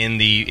playing in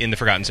the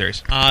Forgotten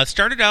series?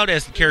 Started out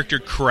as the character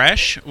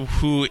Kresh,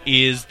 who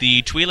is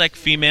the Twi'lek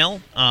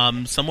female,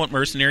 somewhat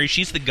mercenary.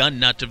 She's the gun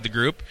nut of the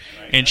group,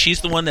 and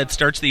she's the one that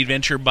starts the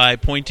adventure by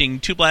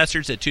pointing two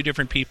blasters at two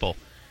different people.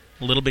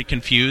 A little bit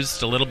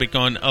confused, a little bit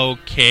going,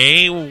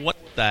 okay, what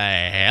the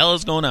hell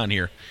is going on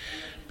here?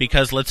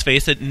 Because, let's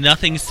face it,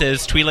 nothing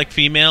says Twi'lek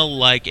female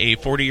like a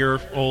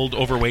 40-year-old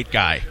overweight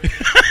guy.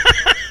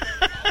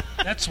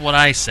 That's what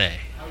I say.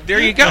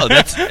 There you go.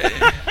 That's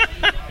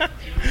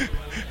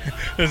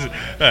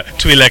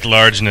Twi'lek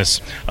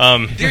largeness.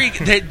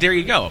 There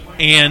you go.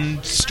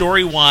 And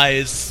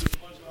story-wise,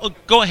 well,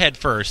 go ahead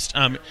first.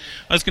 I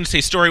was going to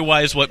say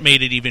story-wise, what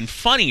made it even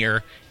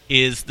funnier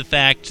is the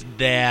fact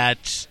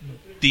that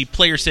the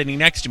player sitting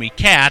next to me,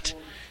 Kat,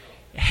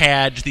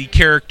 had the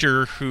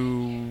character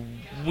who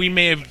we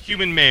may have...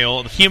 Human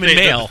male. The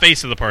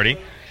face of the party.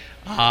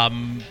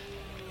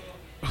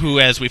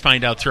 Who, as we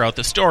find out throughout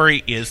the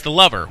story, is the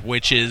lover,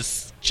 which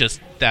is just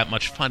that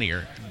much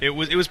funnier. It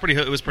was pretty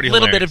hilarious. A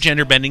little bit of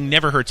gender bending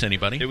never hurts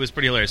anybody. It was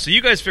pretty hilarious. So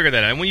you guys figured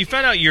that out. And when you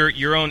found out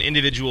your own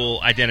individual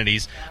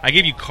identities, I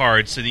gave you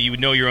cards so that you would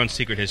know your own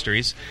secret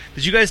histories.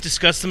 Did you guys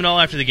discuss them at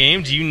all after the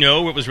game? Do you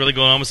know what was really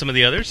going on with some of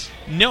the others?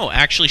 No,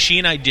 actually, she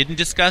and I didn't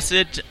discuss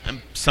it.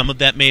 Some of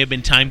that may have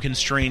been time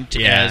constraint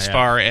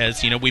far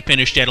as, we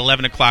finished at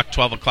 11 o'clock,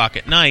 12 o'clock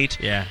at night.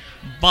 Yeah.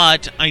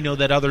 But I know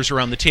that others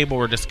around the table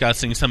were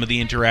discussing some of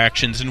the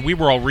interactions, and we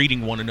were all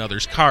reading one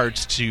another's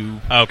cards to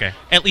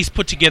at least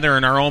put together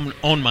in our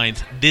own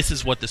minds, this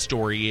is what the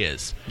story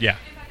is. Yeah.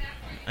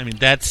 I mean,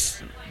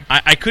 that's...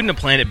 I couldn't have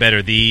planned it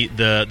better.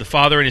 The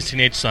father and his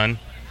teenage son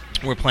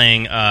were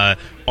playing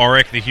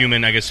Auric, the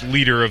human, I guess,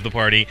 leader of the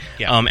party,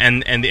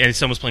 and his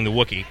son was playing the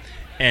Wookiee.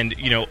 And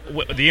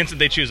the instant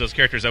they choose those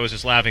characters, I was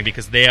just laughing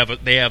because they have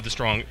the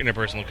strong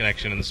interpersonal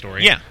connection in the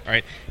story. Yeah. All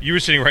right. You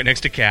were sitting right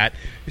next to Kat.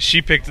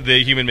 She picked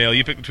the human male.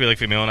 You picked the Twi'lek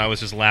female, and I was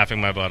just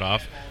laughing my butt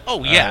off.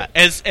 Oh yeah.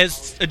 As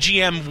a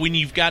GM, when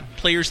you've got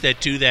players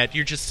that do that,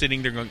 you're just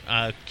sitting there going,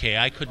 "Okay,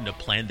 I couldn't have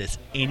planned this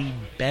any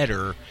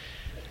better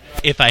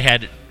if I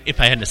hadn't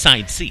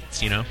assigned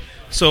seats."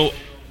 So,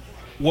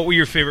 what were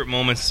your favorite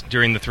moments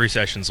during the 3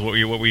 sessions? What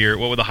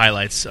were the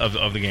highlights of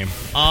the game?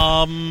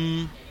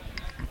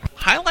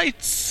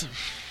 Highlights.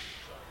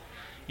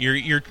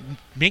 You're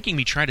making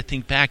me try to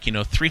think back.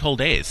 3 whole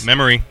days.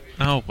 Memory.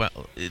 Oh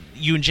well,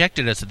 you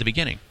injected us at the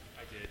beginning.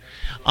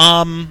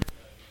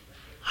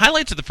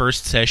 Highlights of the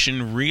first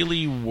session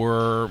really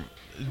were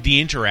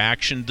the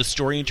interaction, the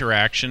story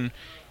interaction,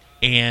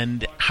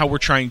 and how we're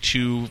trying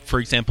to, for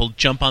example,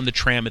 jump on the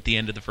tram at the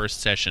end of the first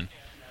session.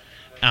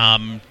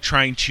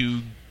 Trying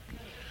to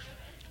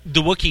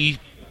the Wookiee,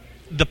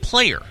 the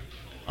player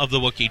of the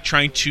Wookiee,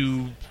 trying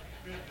to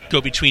go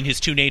between his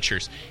two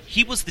natures.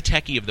 He was the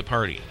techie of the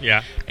party.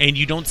 Yeah. And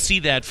you don't see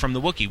that from the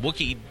Wookiee.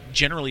 Wookiee,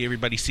 generally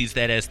everybody sees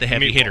that as the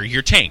heavy hitter,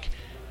 your tank,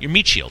 your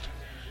meat shield.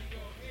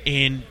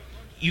 And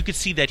you could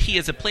see that he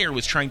as a player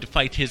was trying to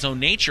fight his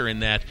own nature in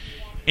that,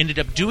 ended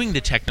up doing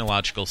the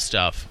technological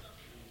stuff,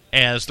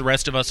 as the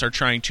rest of us are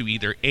trying to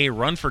either A,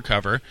 run for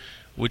cover,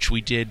 which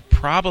we did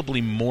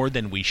probably more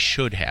than we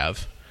should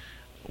have.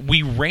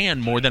 We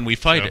ran more than we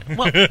fight it.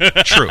 Well,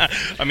 true.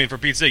 I mean, for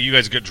Pete's sake, you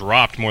guys get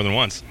dropped more than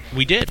once.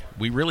 We did.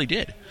 We really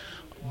did.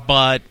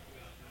 But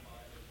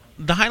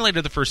the highlight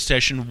of the first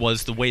session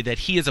was the way that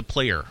he as a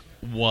player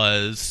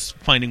was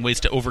finding ways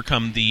to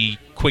overcome the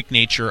quick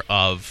nature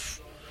of,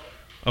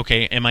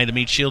 okay, am I the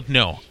meat shield?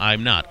 No,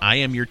 I'm not. I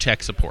am your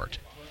tech support.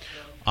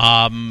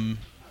 The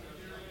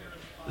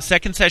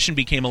second session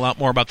became a lot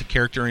more about the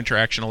character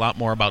interaction, a lot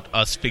more about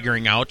us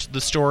figuring out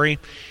the story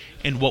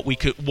and what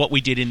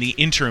we did in the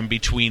interim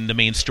between the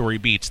main story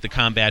beats, the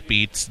combat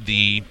beats,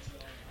 the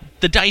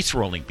dice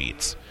rolling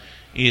beats,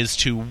 is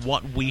to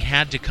what we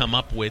had to come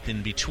up with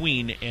in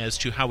between as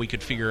to how we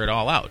could figure it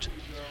all out.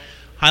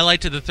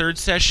 Highlight to the third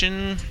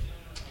session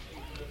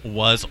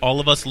was all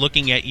of us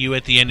looking at you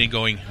at the end and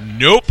going,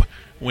 nope,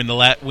 when the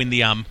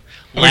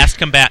last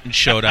combatant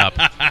showed up.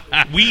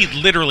 We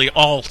literally,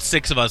 all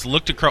 6 of us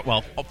looked across,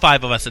 well,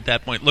 5 of us at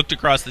that point, looked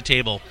across the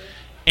table.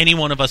 Any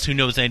one of us who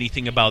knows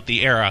anything about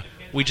the era,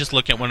 we just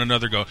look at one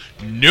another and go,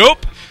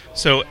 nope.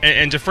 So,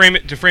 and to frame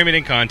it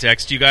in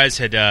context, you guys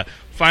had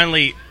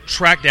finally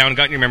tracked down,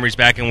 gotten your memories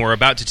back, and were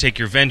about to take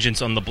your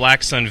vengeance on the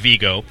Black Sun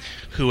Vigo,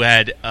 who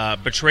had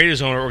betrayed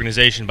his own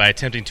organization by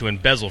attempting to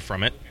embezzle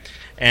from it.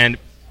 And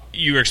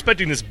you were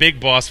expecting this big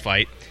boss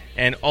fight,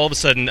 and all of a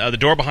sudden the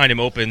door behind him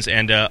opens,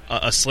 and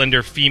a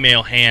slender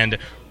female hand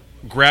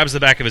grabs the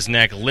back of his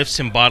neck, lifts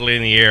him bodily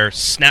in the air,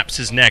 snaps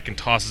his neck, and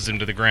tosses him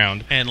to the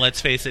ground. And let's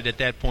face it, at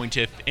that point,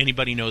 if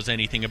anybody knows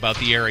anything about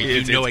the era,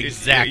 exactly.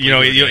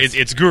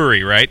 It's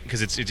Guri, right?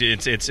 Because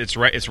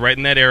it's right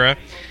in that era,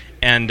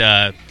 and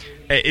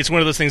it's one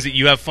of those things that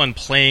you have fun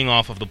playing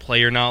off of the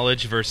player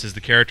knowledge versus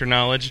the character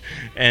knowledge,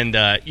 and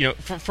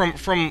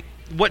from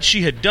what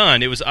she had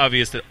done, it was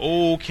obvious that,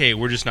 okay,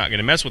 we're just not going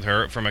to mess with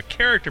her from a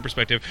character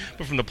perspective,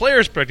 but from the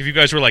player's perspective, you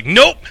guys were like,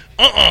 nope,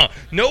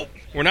 nope,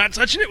 we're not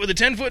touching it with a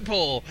 10-foot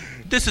pole.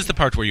 This is the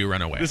part where you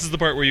run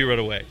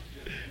away.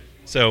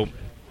 So,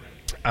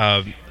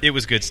 it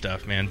was good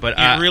stuff, man. But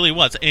it really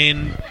was.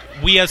 And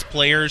we as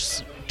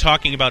players,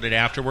 talking about it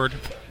afterward,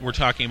 we're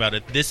talking about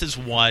it. This is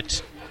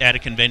what, at a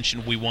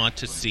convention, we want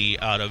to see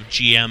out of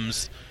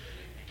GMs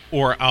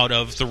or out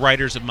of the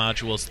writers of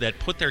modules that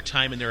put their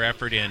time and their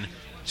effort in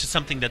to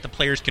something that the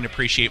players can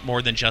appreciate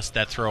more than just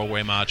that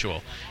throwaway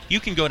module. You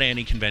can go to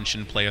any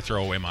convention and play a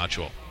throwaway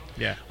module.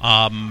 Yeah.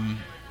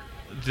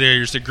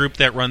 There's a group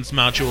that runs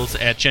modules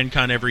at Gen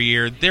Con every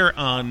year. They're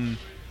on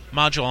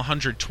module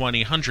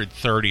 120,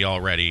 130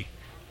 already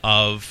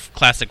of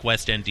classic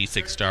West End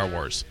D6 Star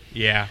Wars.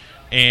 Yeah.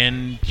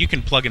 And you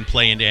can plug and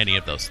play into any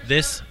of those.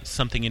 This,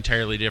 something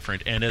entirely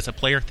different. And as a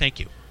player, thank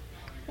you.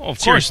 Well, of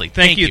Seriously, course.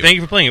 Thank you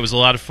for playing. It was a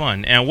lot of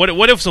fun. And what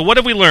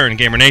have we learned,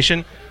 Gamer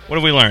Nation? What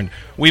have we learned?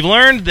 We've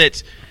learned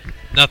that...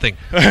 Nothing.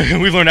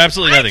 We've learned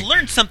absolutely nothing. I've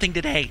learned something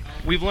today.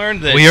 We've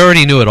learned that... We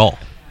already knew it all.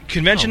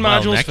 Convention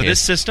modules for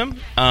this system,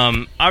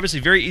 obviously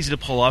very easy to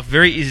pull off,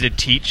 very easy to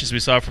teach, as we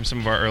saw from some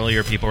of our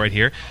earlier people right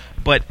here,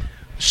 but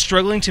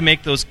struggling to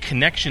make those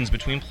connections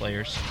between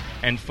players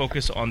and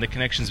focus on the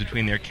connections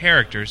between their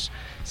characters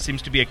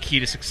seems to be a key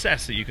to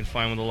success that you can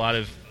find with a lot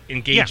of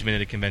engagement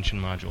at a convention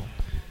module.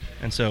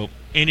 And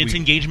it's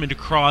engagement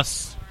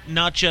across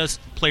not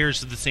just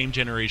players of the same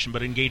generation,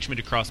 but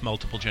engagement across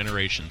multiple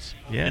generations.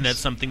 Yes. And that's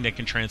something that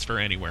can transfer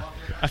anywhere.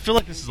 I feel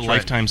like this is a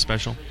lifetime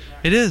special.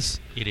 It is.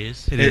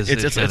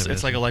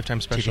 It's like a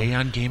lifetime special. Today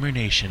on Gamer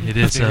Nation. It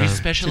is a very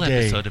special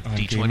episode of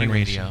D20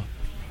 Radio.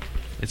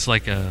 It's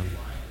like a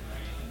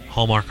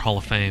Hallmark Hall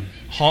of Fame.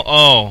 It's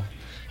a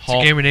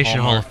Gamer Nation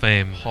Hall of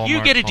Fame.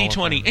 You get a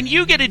D20, and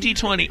you get a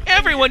D20.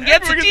 Everyone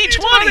gets a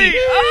D20.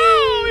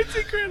 Oh, it's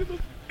incredible.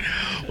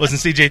 Listen,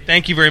 CJ,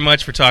 thank you very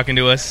much for talking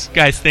to us.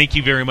 Guys, thank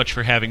you very much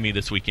for having me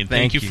this weekend.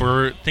 Thank you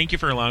for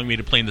allowing me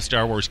to play in the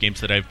Star Wars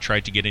games that I've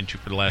tried to get into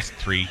for the last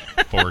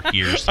 3-4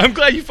 years. I'm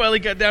glad you finally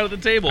got down to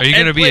the table. Are you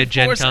going to be at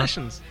Gen Con?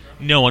 Sessions.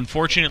 No,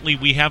 unfortunately,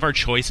 we have our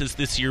choices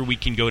this year. We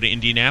can go to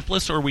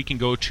Indianapolis or we can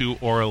go to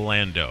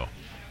Orlando.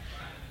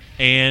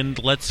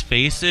 And let's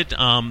face it,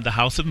 the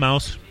House of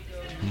Mouse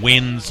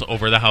wins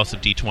over the House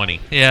of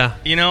D20. Yeah,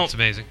 it's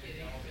amazing.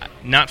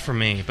 Not for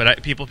me,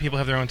 but people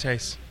have their own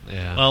tastes.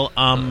 Yeah. Well,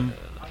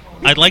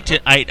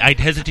 I'd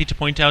hesitate to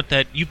point out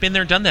that you've been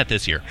there and done that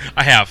this year.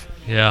 I have.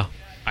 Yeah.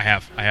 I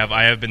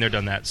have been there,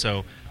 done that.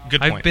 So,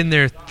 good point. I've been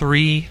there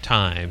 3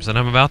 times, and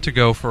I'm about to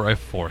go for a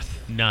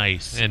 4th.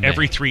 Nice.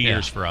 Every 3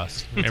 years for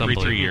us. Every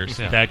 3 years.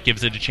 Yeah. That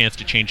gives it a chance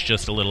to change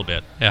just a little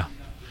bit. Yeah.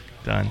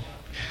 Done.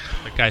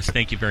 But guys,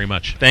 thank you very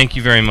much. Thank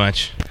you very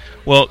much.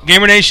 Well,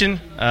 Gamer Nation,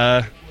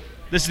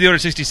 this is the Order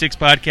 66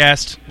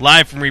 podcast,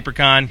 live from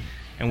Reapercon.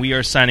 And we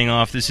are signing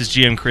off. This is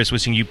GMchris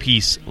wishing you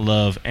peace,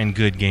 love, and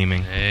good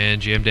gaming.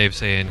 And GM Dave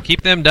saying,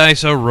 keep them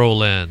dice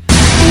a-rollin'.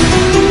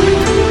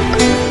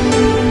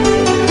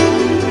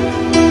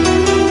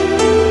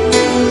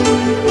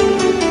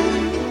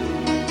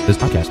 This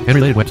podcast and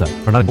related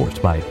website are not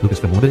endorsed by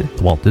Lucasfilm Limited,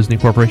 the Walt Disney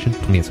Corporation,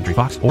 20th Century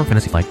Fox, or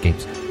Fantasy Flight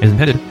Games. It is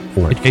intended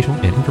for educational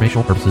and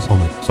informational purposes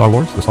only. Star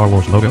Wars, the Star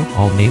Wars logo,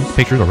 all names,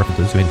 pictures, or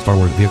references to any Star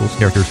Wars vehicles,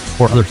 characters,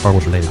 or other Star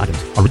Wars-related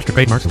items are registered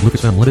trademarks of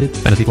Lucasfilm Limited,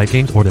 Fantasy Flight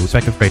Games, or their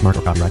respective trademark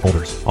or copyright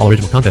holders. All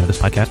original content of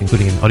this podcast,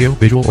 including any audio,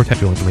 visual, or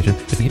textual information,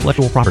 is the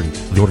intellectual property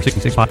of the Order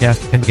 66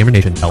 podcast and Gamer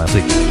Nation,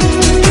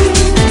 LLC.